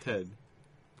disagreement. Ted.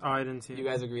 Oh, I didn't see it. You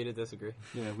guys agree to disagree?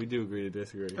 Yeah, we do agree to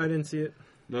disagree. I didn't see it.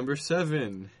 Number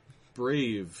 7,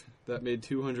 Brave. That made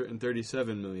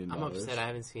 $237 million. I'm upset. I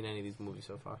haven't seen any of these movies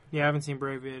so far. Yeah, I haven't seen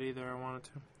Brave yet either. I wanted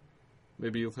to.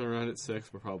 Maybe you'll turn around at 6,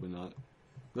 but probably not.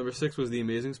 Number 6 was The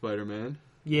Amazing Spider-Man.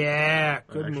 Yeah,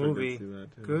 I good actually movie. did see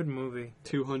that, too. Good movie.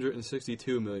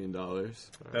 $262 million.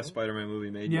 Best Spider-Man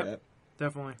movie made Yep. yet.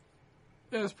 Definitely.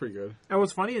 Yeah, that's pretty good. And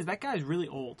what's funny is that guy's really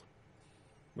old.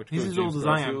 Which He's one? as old as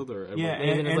I am. Garfield or Edward? Yeah, He's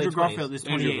in his Andrew late 20s. Garfield is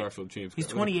 28. Andrew Garfield, James He's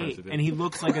Garfield, 28, president. and he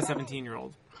looks like a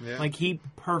 17-year-old. Yeah. Like, he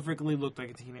perfectly looked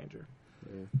like a teenager.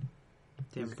 Yeah.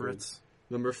 Damn He's good. Brits.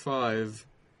 Number 5,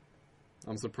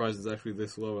 I'm surprised it's actually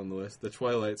this low on the list. The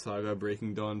Twilight Saga: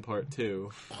 Breaking Dawn Part 2.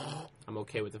 I'm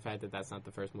okay with the fact that that's not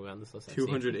the first movie on this list. I've seen.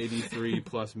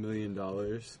 $283+ million.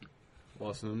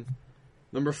 Awesome.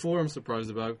 Number 4, I'm surprised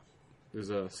about. There's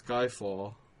a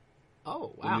Skyfall,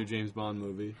 Oh, the wow. new James Bond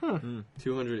movie.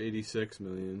 286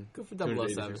 million. Good for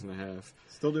 286 007. and a half.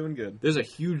 Still doing good. There's a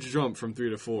huge jump from 3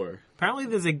 to 4. Apparently,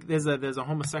 there's a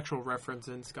homosexual reference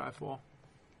in Skyfall.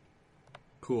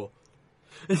 Cool.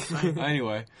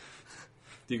 Anyway,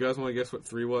 do you guys want to guess what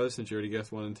 3 was, since you already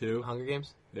guessed 1 and 2? Hunger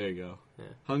Games? There you go. Yeah.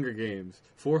 Hunger Games.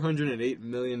 $408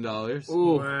 million.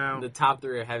 Ooh, Wow. the top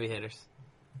 3 are heavy hitters.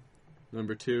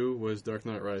 Number 2 was Dark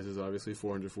Knight Rises, obviously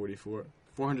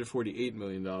 $448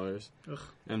 million. Ugh.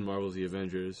 And Marvel's The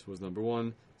Avengers was number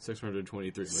 1, $623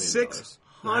 million. 600.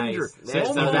 Nice. There- so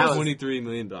Almost, that was- $623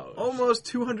 million. almost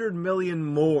 200 million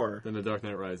more Than The Dark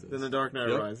Knight Rises. than The Dark Knight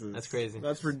Yep. Rises. That's crazy.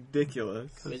 That's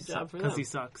ridiculous. Good job for Because them. he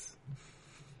sucks.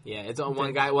 Yeah, it's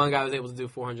one guy. One guy was able to do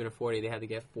 440. They had to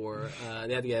get 4.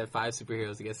 They had to get 5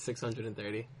 superheroes to get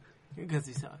 630. Because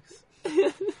he sucks.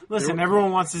 Listen,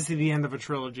 everyone wants to see the end of a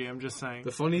trilogy. I'm just saying.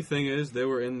 The funny thing is, they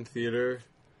were in theater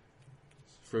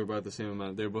for about the same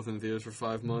amount. They were both in theaters for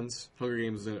 5 months. Hunger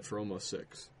Games was in it for almost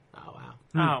 6. Oh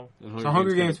wow. Oh. And So Hunger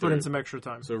came Games put in third. some extra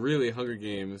time. So really, Hunger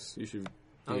Games, you should be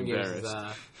Hunger Games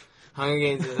embarrassed. is Hunger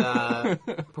Games is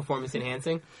performance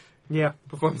enhancing. Yeah.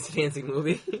 Performance enhancing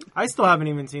movie. I still haven't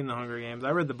even seen The Hunger Games.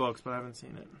 I read the books, but I haven't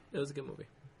seen it. It was a good movie.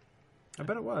 I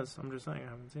bet it was. I'm just saying I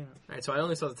haven't seen it. All right, so I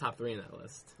only saw the top 3 in that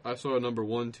list. I saw number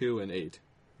 1, 2, and 8.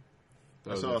 That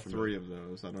I was saw it for me. 3 of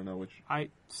those. I don't know which. I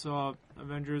saw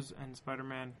Avengers and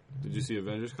Spider-Man. Did you see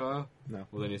Avengers, Kyle? No.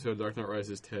 Well, then you saw Dark Knight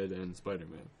Rises, Ted, and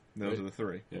Spider-Man. Those Right. are the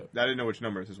 3. Yeah. I didn't know which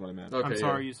numbers is what I meant. Okay, I'm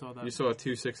sorry you saw that. You saw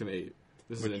 2, 6, and 8.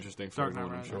 This is Which- interesting for Dark Knight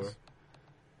everyone, I'm sure. Rises.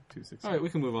 2, 6. All right, we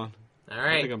can move on. All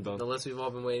right, think I'm done. the list we've all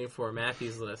been waiting for.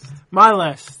 Matthew's list. My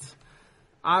list.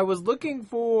 I was looking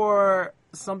for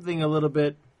something a little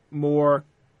bit more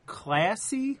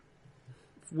classy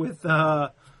with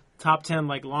top 10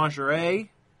 like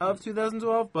lingerie of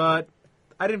 2012, but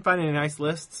I didn't find any nice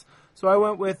lists. So I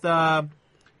went with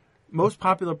most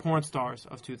popular porn stars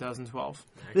of 2012.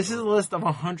 This is a list of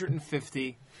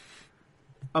 150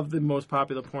 of the most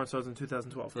popular porn stars in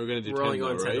 2012. We're going to do We're 10, only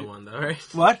going though, 10 to right? 1, though, right?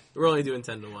 What? We're only doing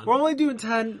 10 to 1. We're only doing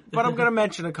 10, but I'm going to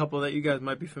mention a couple that you guys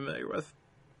might be familiar with.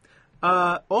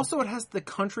 Also, it has the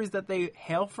countries that they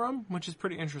hail from, which is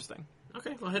pretty interesting.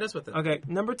 Okay, well, hit us with it. Okay,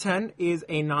 number 10 is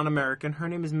a non-American. Her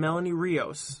name is Melanie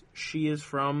Rios. She is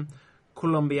from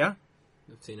Colombia.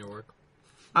 I've seen her work.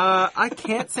 I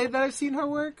can't say that I've seen her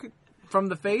work from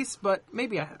the face, but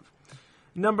maybe I have.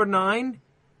 Number 9,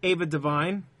 Ava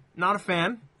Devine. Not a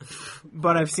fan,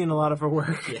 but I've seen a lot of her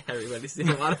work. Yeah, everybody's seen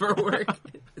a lot of her work.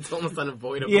 It's almost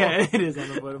unavoidable. Yeah, it is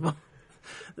unavoidable.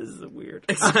 This is weird.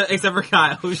 Except for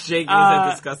Kyle, who's shaking his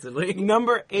head disgustedly.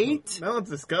 Number 8. No one's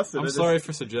disgusted. I'm It is- sorry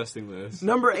for suggesting this.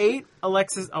 Number 8,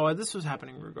 Alexis. Oh, this was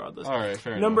happening regardless. All right,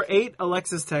 fair Number enough. 8,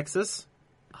 Alexis Texas.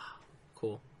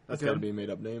 Cool. That's Okay. got to be a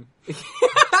made-up name.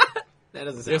 That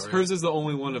doesn't sound Yes, right. hers is the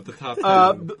only one of the top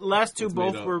 10. Last two It's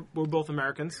made both up. were both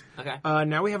Americans. Okay.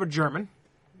 Now we have a German.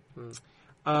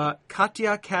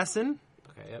 Katja Kassin.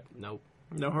 Okay, yep. Nope.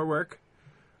 Know her work.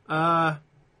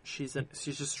 She's a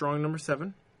strong number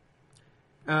 7.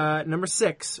 Number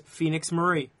 6, Phoenix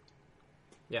Marie.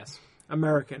 Yes.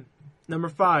 American. Number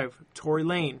 5, Tory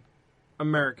Lane.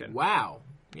 American. Wow.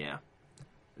 Yeah.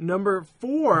 Number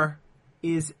 4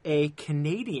 is a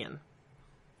Canadian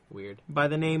Weird. by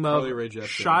the name of Carly Rae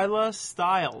Jepsen. Shyla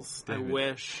Stiles. Damn I it.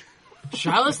 wish.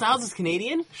 Charlotte Styles is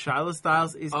Canadian? Shyla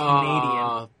Stiles is Canadian.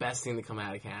 Oh, best thing to come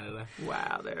out of Canada.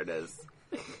 Wow, there it is.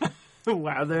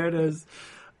 Wow, there it is.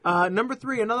 Number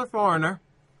 3, another foreigner.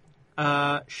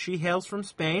 She hails from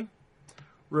Spain.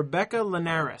 Rebecca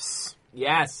Linares.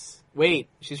 Yes. Wait,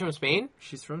 she's from Spain?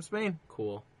 She's from Spain.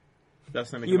 Cool.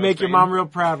 Best thing to You come out make of your Spain. mom real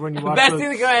proud when you watch Best those.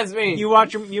 thing to come out of Spain.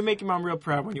 You make your mom real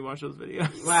proud when you watch those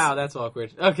videos. Wow, that's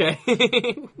awkward. Okay.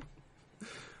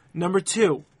 Number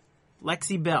 2,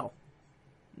 Lexi Bell.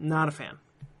 Not a fan.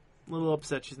 A little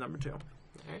upset she's number 2.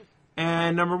 Alright.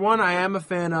 And number 1, I am a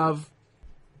fan of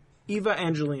Eva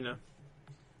Angelina,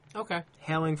 Okay.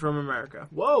 hailing from America.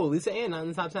 Whoa, Lisa Ann not in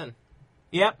the top 10.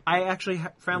 Yep, I actually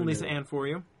found Who Lisa knew? Ann for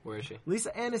you. Where is she?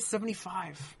 Lisa Ann is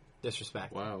 75.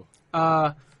 Disrespect.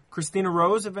 Wow. Christina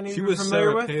Rose, if any of She you was are familiar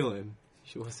Sarah with. Palin.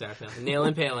 She was Sarah Palin.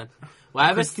 Nailing Palin. What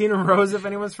happened? Christina Rose, if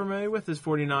anyone's familiar with, is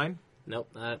 49. Nope,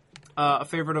 not. A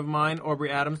favorite of mine, Aubrey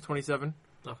Adams, 27.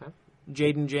 Okay.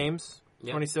 Jaden James,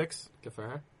 Yep. 26. Good for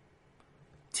her.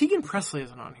 Tegan Presley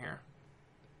isn't on here.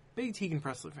 Big Tegan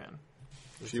Presley fan.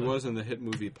 She was in the hit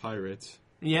movie Pirates.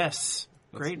 Yes.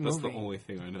 Great That's movie. the only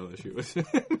thing I know that she was in.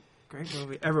 Great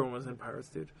movie. Everyone was in Pirates,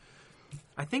 dude.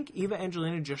 I think Eva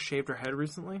Angelina just shaved her head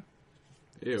recently.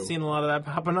 Ew. Seen a lot of that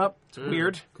popping up. It's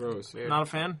weird. Gross. Weird. Not a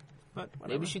fan, but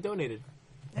whatever. Maybe she donated.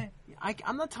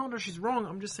 I'm not telling her she's wrong.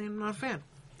 I'm just saying I'm not a fan.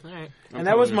 All right. And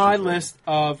that was my list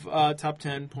of top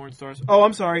 10 porn stars. Oh,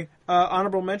 I'm sorry.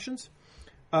 Honorable mentions.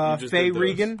 just Faye did those.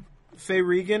 Regan. Faye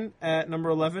Regan at number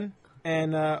 11.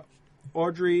 And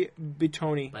Audrey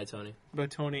Batoni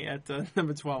at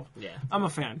number 12. Yeah. I'm a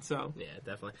fan, so. Yeah,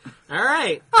 definitely. All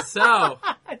right. So,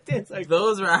 It's like,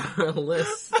 those are our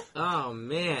lists. Oh,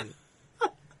 man.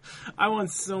 I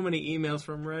want so many emails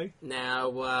from Ray. Now,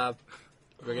 we're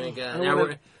going to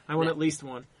go. I want at least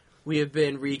one. We have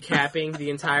been recapping the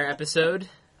entire episode.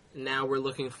 Now we're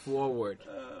looking forward.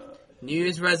 New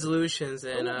Year's resolutions,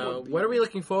 and what are we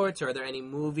looking forward to? Are there any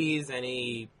movies,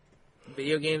 any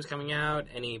video games coming out,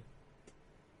 any,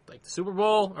 like, the Super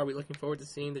Bowl? Are we looking forward to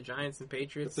seeing the Giants and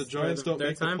Patriots? If the Giants don't third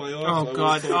make the time? playoffs, I Oh, look God.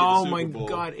 forward to the Oh, Super my Bowl.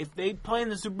 God. If they play in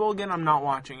the Super Bowl again, I'm not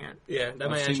watching it. Yeah, that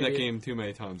I've might seen actually that be, game too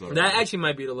many times already. that actually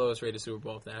might be the lowest rated Super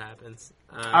Bowl if that happens.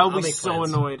 I'll be make so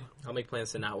plans. annoyed. I'll make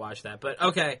plans to not watch that. But,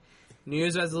 okay, New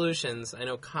Year's resolutions. I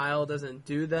know Kyle doesn't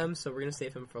do them, so we're going to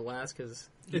save him for last because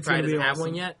he It's probably gonna be doesn't have awesome.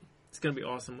 one yet. It's going to be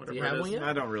awesome, whatever you have it is. one yet?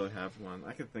 I don't really have one.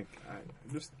 I can think.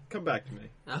 Just come back to me.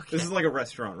 Okay. This is like a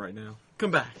restaurant right now.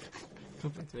 Come back.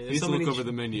 There's Needs so to many look over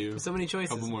the menu. so many A choices.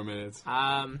 couple more minutes.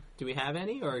 Do we have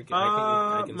any, or I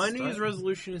can My New start? Year's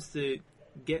resolution is to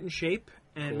get in shape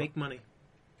and Cool. make money.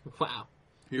 Wow.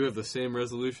 You have the same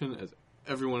resolution as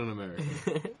everyone in America.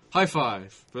 High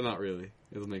five, but not really.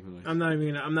 It'll make me laugh. I'm not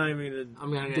even gonna I'm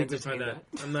gonna dignify entertain that.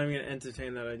 I'm not even gonna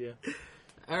entertain that idea.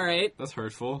 All right, That's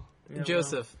hurtful. Yeah,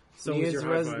 Joseph. So New was Year's,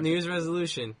 your high five. New Year's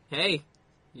resolution. Hey,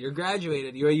 you're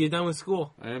graduated. You're done with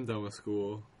school. I am done with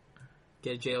school.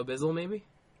 Get a J.O. Bizzle, maybe?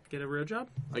 well, get a real job.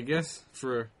 I guess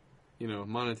for,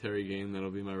 monetary gain,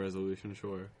 that'll be my resolution,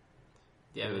 sure.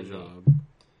 Do you Get have a any, job. Do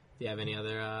you have any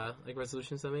other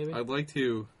resolutions, though, maybe? I'd like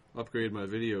to upgrade my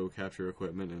video capture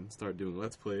equipment and start doing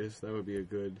Let's Plays. That would be a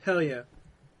good... Hell yeah.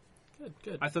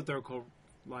 Good. I thought they were called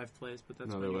live plays, but that's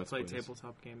No, when they're you Let's play Plays.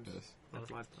 tabletop games. Yes.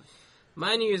 That's live play.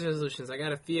 My New Year's resolutions, I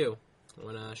got a few. I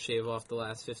want to shave off the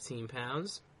last 15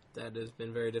 pounds. That has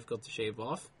been very difficult to shave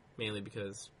off, mainly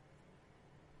because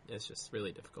it's just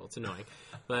really difficult. It's annoying.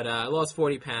 But I lost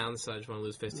 40 pounds, so I just want to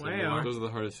lose 15 Wow. more. Those are the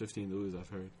hardest 15 to lose, I've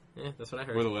heard. Yeah, that's what I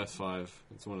heard. Or the last 5.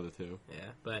 It's one of the two. Yeah,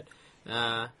 but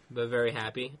very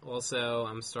happy. Also,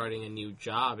 I'm starting a new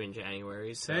job in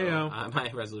January, so Heyo. my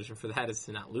resolution for that is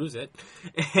to not lose it.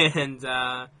 And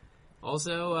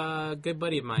also, a good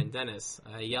buddy of mine, Dennis,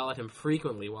 I yell at him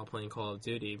frequently while playing Call of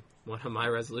Duty. One of my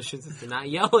resolutions is to not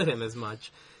yell at him as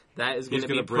much. That is going He's to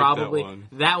be gonna break that probably one.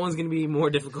 that one's going to be more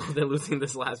difficult than losing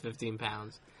this last 15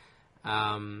 pounds.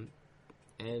 And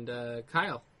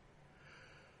Kyle,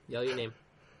 yell your name.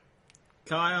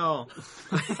 Kyle.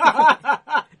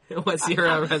 What's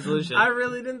your resolution? I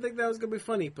really didn't think that was gonna be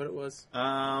funny, but it was.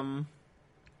 I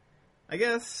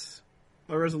guess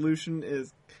my resolution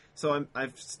is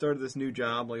I've started this new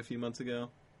job like a few months ago,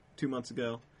 2 months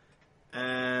ago,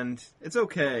 and it's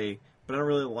okay, but I don't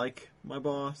really like my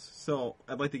boss, so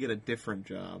I'd like to get a different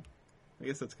job. I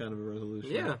guess that's kind of a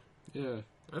resolution. Yeah, Yeah.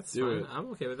 that's Do fine. it. I'm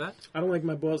okay with that. I don't like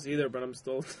my boss either, but I'm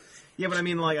still. Yeah, but I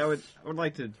mean, like, I would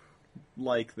like to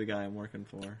like the guy I'm working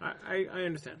for. I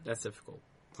understand. That's difficult.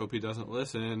 Hope he doesn't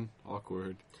listen.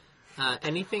 Awkward.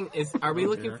 Anything is? Are we Oh,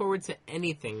 looking dear. forward to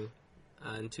anything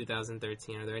in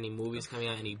 2013? Are there any movies coming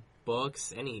out? Any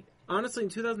books? Any? Honestly, in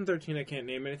 2013, I can't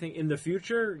name anything. In the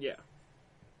future, yeah.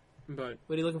 But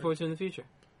What are you looking forward to in the future?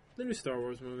 the new Star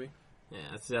Wars movie. Yeah,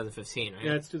 that's 2015, right?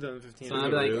 Yeah, it's 2015. So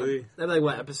that'd be like Really? that'd be like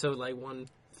what episode like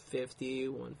 150,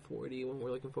 140 when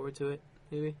we're looking forward to it,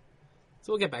 maybe.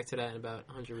 So we'll get back to that in about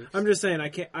 100 weeks. I'm just saying, I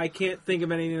can't think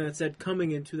of anything that said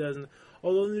coming in 2000.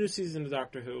 Although the new season of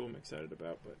Doctor Who, I'm excited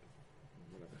about, but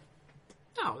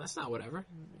No, that's not whatever.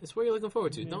 It's what you're looking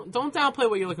forward to. Don't downplay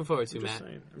what you're looking forward to, I'm just Matt.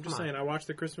 saying. I'm Come just on. saying. I watched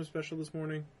the Christmas special this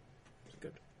morning. It's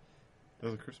good. That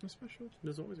was a Christmas special?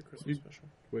 There's always a Christmas You- special.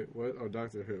 Wait, what? Oh,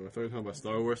 Doctor Who. I thought you were talking about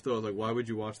Star Wars still. I was like, why would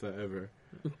you watch that ever?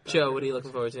 Joe, what are you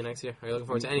looking forward to next year? Are you looking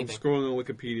forward to I'm anything? scrolling on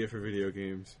Wikipedia for video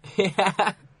games.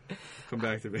 Yeah, Come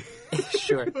back to me.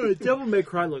 sure. Devil May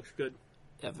Cry looks good.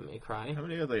 Devil May Cry. How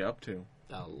many are they up to?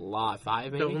 A lot.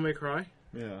 5 maybe? Devil May Cry.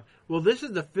 Yeah. Well, this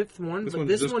is the 5th one, This but one's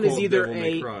this just one is called either Devil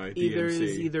May Cry, DMC.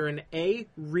 either an A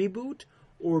reboot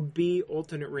or B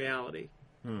alternate reality,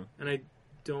 Hmm. and I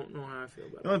don't know how I feel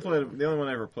about The only one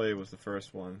I ever played was the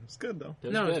first one. It's good though. It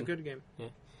was No, good. it's a good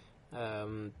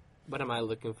game. What am I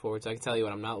looking forward to? I can tell you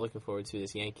what I'm not looking forward to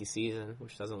this Yankee season,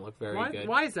 which doesn't look very good.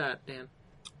 Why is that, Dan?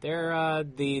 They're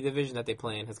the division that they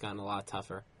play in has gotten a lot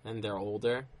tougher, and they're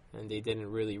older, and they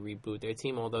didn't really reboot their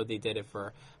team, although they did it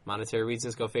for monetary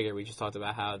reasons. Go figure. We just talked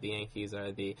about how the Yankees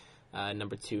are the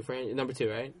number three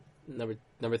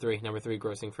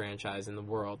grossing franchise in the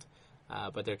world,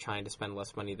 but they're trying to spend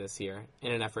less money this year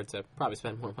in an effort to probably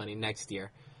spend more money next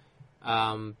year.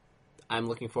 I'm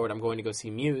looking forward. I'm going to go see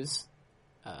Muse,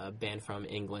 a band from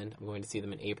England. I'm going to see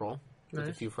them in April with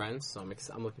a few friends, so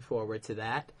I'm looking forward to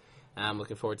that. I'm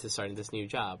looking forward to starting this new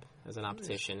job as an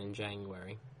optician in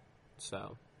January.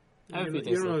 So, I have a few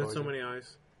things You to don't look know so forward many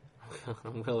eyes. to.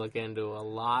 I'm going to look into a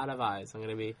lot of eyes. I'm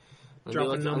going to be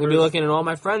Dropping I'm gonna be looking at all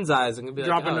my friends' eyes. I'm gonna be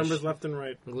dropping like, numbers left and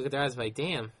right. look at their eyes, and be like,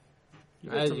 damn,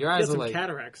 your eyes You got look some like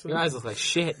cataracts. your eyes look like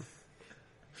shit.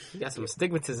 You got some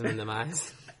astigmatism in them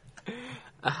eyes.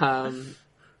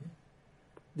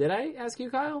 Did I ask you,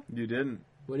 Kyle? You didn't.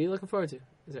 What are you looking forward to?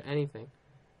 Is there anything?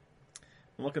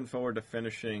 I'm looking forward to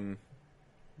finishing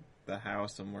the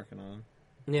house I'm working on.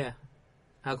 Yeah.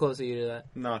 How close are you to that?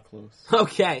 Not close.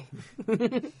 Okay.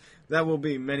 That will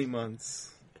be many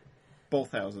months.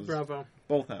 Both houses. Bravo.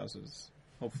 Both houses.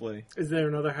 Hopefully. Is there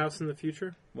another house in the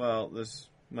future? Well, there's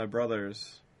my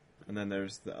brother's, and then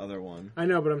there's the other one. I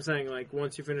know, but I'm saying, like,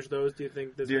 once you finish those, do you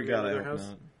think there's Dear going to be God, I another hope house?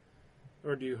 not.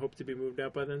 Or do you hope to be moved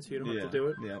out by then so you don't Yeah, have to do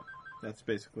it? Yeah, that's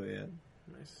basically it.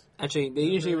 Nice. Actually, they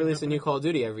usually release a new Call of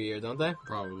Duty every year, don't they?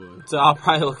 Probably. So I'll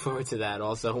probably look forward to that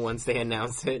also once they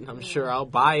announce it. I'm sure I'll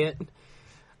buy it.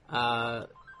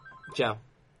 Joe,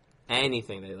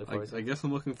 anything that you look forward to? I guess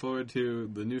I'm looking forward to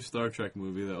the new Star Trek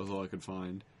movie. That was all I could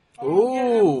find.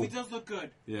 Ooh. It does look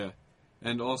good. Yeah.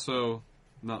 And also,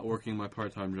 not working my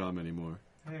part-time job anymore.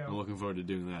 I'm looking forward to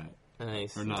doing that.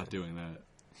 Nice. Or not doing that.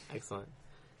 Excellent.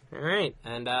 All right.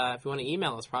 And if you want to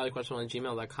email us,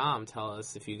 probablyquestion1@gmail.com. Tell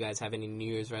us if you guys have any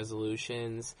New Year's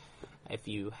resolutions, if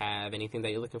you have anything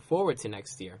that you're looking forward to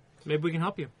next year. Maybe we can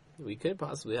help you. We could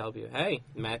possibly help you. Hey,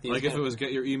 Matthew. Like if it was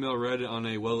get your email read on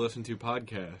a well-listened-to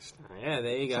podcast. Yeah,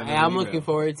 there you go. Send Hey, an I'm email. looking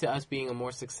forward to us being a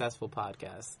more successful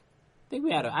podcast. I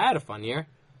think I had a fun year.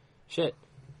 Shit.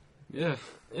 Yeah.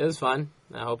 It was fun.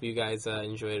 I hope you guys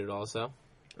enjoyed it also.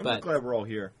 I'm But- just glad we're all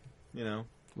here. You know?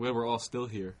 Well, we're all still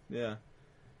here. Yeah.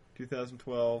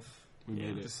 2012, We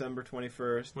made it. December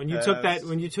 21st. When you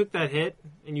took that hit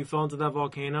and you fell into that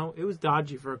volcano, it was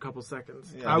dodgy for a couple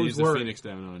seconds. Yeah, I They was used the worried. Phoenix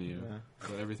down on you. Yeah.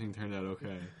 So everything turned out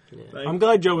okay. Yeah. I'm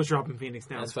glad Joe was dropping Phoenix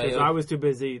down That's why because you- I was too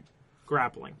busy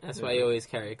grappling. That's why you always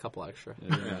carry a couple extra.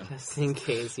 Yeah. Just in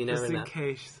case. You never Just in know.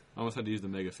 case. I almost had to use the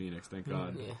Mega Phoenix, thank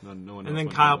God. Yeah. No one And else then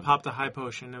went Kyle down. popped a high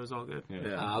potion. It was all good. Yeah.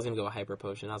 Yeah. I was gonna go with Hyper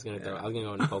Potion. I was gonna Yeah. go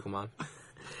into Pokemon.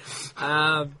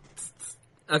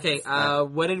 Okay.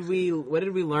 What did we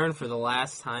learn for the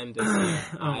last time this year?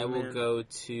 Oh, I will man. go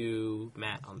to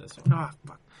Matt on this one. Ah,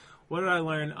 fuck. What did I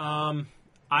learn?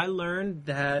 I learned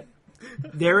that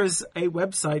there is a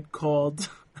website called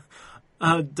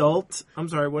Adult Web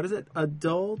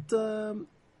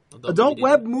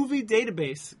Movie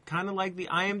Database, kind of like the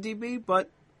IMDb, but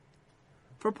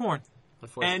for porn.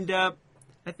 Unfortunately, And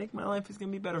I think my life is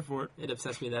going to be better for it. it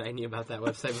upsets me that I knew about that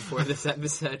website before this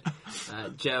episode.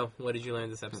 Joe, what did you learn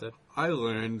this episode? I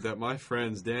learned that my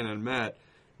friends Dan and Matt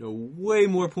know way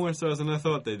more porn stars than I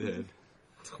thought they did.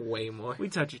 Way more. We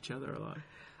touch each other a lot.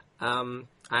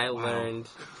 I learned.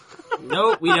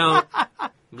 Nope, we don't.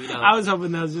 We don't. I was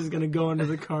hoping that was just going to go under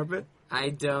the carpet. I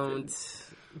don't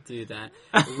do that.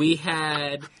 We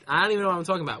had. I don't even know what I'm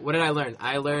talking about. What did I learn?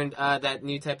 I learned that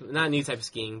not new type of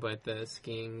skiing, but the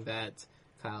skiing that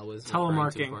Kyle was referring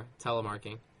to Telemarking. before.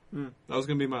 Telemarking. That was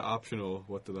going to be my optional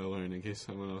what did I learn in case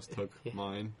someone else took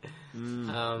mine.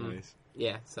 Nice.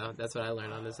 Yeah, so that's what I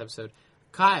learned on this episode.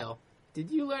 Kyle,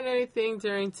 did you learn anything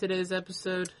during today's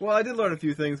episode? Well, I did learn a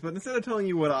few things, but instead of telling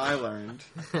you what I learned,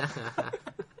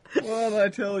 why don't I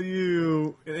tell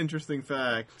you an interesting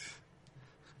fact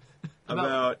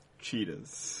about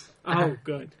cheetahs? Oh,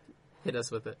 good. Hit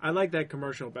us with it. I like that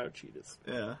commercial about cheetahs.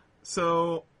 Yeah.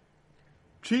 So,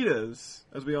 cheetahs,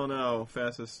 as we all know,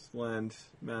 fastest land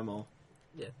mammal.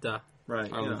 Yeah, duh. Right.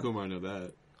 you Arlen know. Kumar know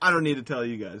that. I don't need to tell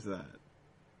you guys that.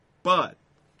 But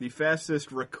the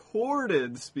fastest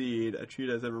recorded speed a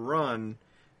cheetah has ever run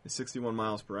is 61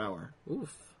 miles per hour.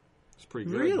 Oof. It's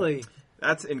pretty good. Really?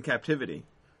 That's in captivity.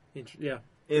 Yeah.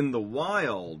 In the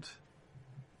wild,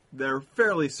 they're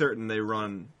fairly certain they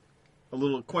run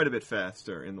quite a bit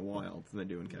faster in the wild than they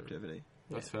do in captivity.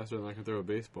 That's faster than I can throw a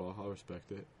baseball. I'll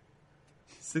respect it.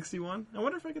 61? I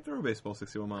wonder if I could throw a baseball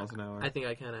 61 miles an hour. I think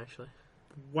I can, actually.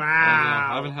 Wow.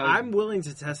 I haven't had- I'm willing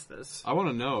to test this. I want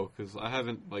to know because I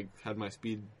haven't had my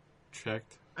speed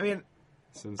checked I mean,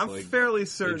 since I'm fairly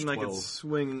certain I could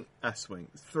 12.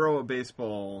 throw a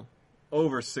baseball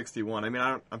over 61. I mean,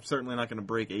 I'm certainly not going to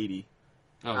break 80.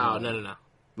 Oh, no.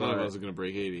 None of Alright. us are going to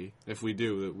break 80. If we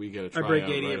do, we get a I break tryout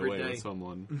 80 right every away day. with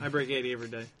someone. I break 80 every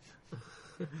day.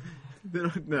 They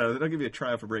don't give you a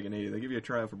tryout for breaking 80. They give you a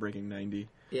tryout for breaking 90.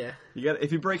 Yeah.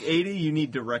 If you break 80, you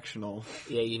need directional.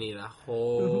 Yeah, you need a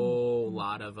whole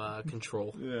lot of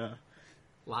control. Yeah.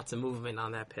 Lots of movement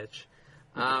on that pitch.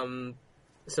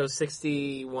 So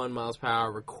 61 miles per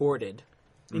hour recorded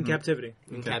In captivity.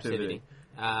 in captivity. captivity.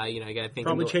 You got to think...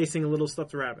 Probably in the, chasing a little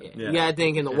stuffed rabbit. Yeah. You got to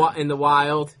think in the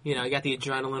wild. You got the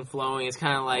adrenaline flowing. It's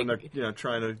kind of When like... they're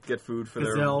trying to get food for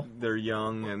Gazelle. their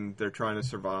young and they're trying to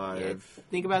survive.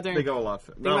 Think about They during, go a lot.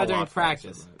 think about during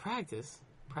practice. Practice?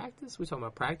 We talking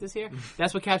about practice here?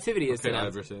 That's what captivity is to Okay, them.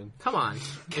 Iverson. Come on.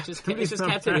 It's just captivity.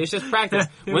 Practice. It's just practice.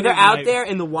 It When they're was out nice. there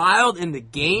in the wild, in the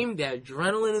game, the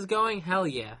adrenaline is going, hell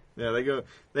yeah. Yeah,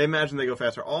 they imagine they go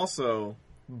faster. Also,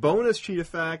 bonus cheetah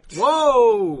fact.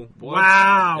 Whoa!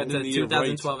 Wow. That's a End of the year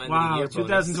 2012 end of the Wow. year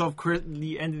bonus. 2012,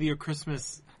 the end of the year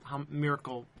Christmas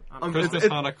miracle. Christmas,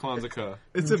 Hanukkah, Kwanzaa.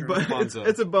 It's Kwanzaa.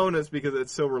 it's a bonus because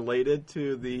it's so related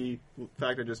to the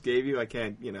fact I just gave you. I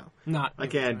can't give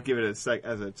it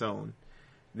as its own.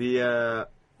 The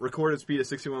recorded speed of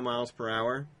 61 miles per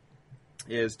hour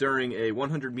is during a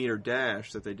 100-meter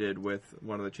dash that they did with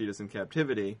one of the cheetahs in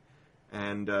captivity,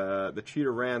 and the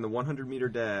cheetah ran the 100-meter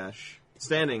dash,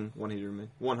 standing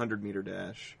 100-meter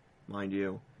dash, mind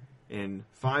you, in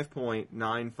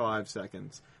 5.95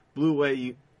 seconds. Blew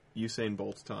away Usain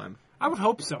Bolt's time. I would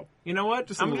hope so. You know what?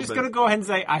 Just a I'm little just bit. going to go ahead and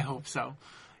say I hope so.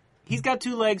 He's got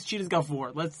 2 legs. Cheetah's got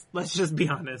 4. Let's just be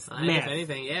honest. If Math.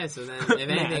 anything, yeah. So then, if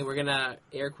anything, we're gonna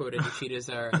air quote it.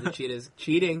 The cheetahs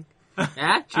cheating.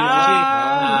 Yeah, cheating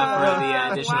for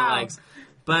the additional wow. legs.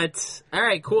 But all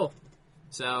right, cool.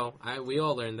 So we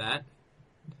all learned that,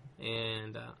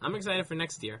 and I'm excited for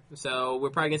next year. So we're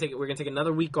probably gonna take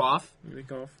another week off.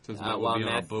 Week off. Since Well, we'll be on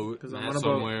a Matt- boat 'cause I'm on a boat.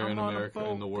 somewhere in I'm on a America,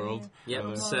 boat, in the world. Yep.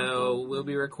 Uh, So we'll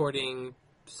be recording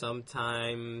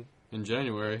sometime in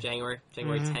January. January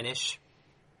Mhm. 10-ish.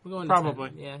 We're going Probably.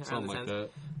 to 10. Yeah, around Something the like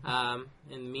 10th.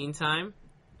 that. In the meantime,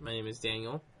 my name is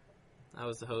Daniel. I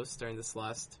was the host during this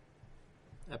last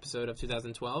episode of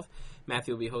 2012.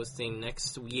 Matthew will be hosting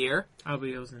next year. I'll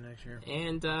be hosting next year.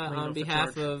 And Laying on off the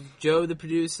behalf charge. of Joe, the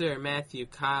producer, Matthew,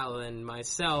 Kyle, and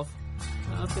myself,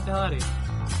 let's get the hell out of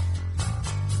here.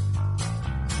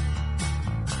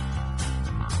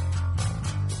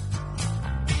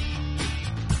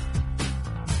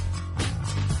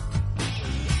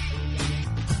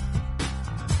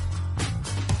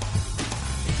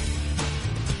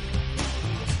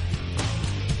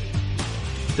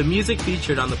 The music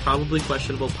featured on the Probably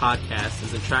Questionable podcast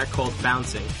is a track called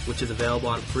Bouncing, which is available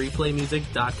on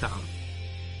freeplaymusic.com.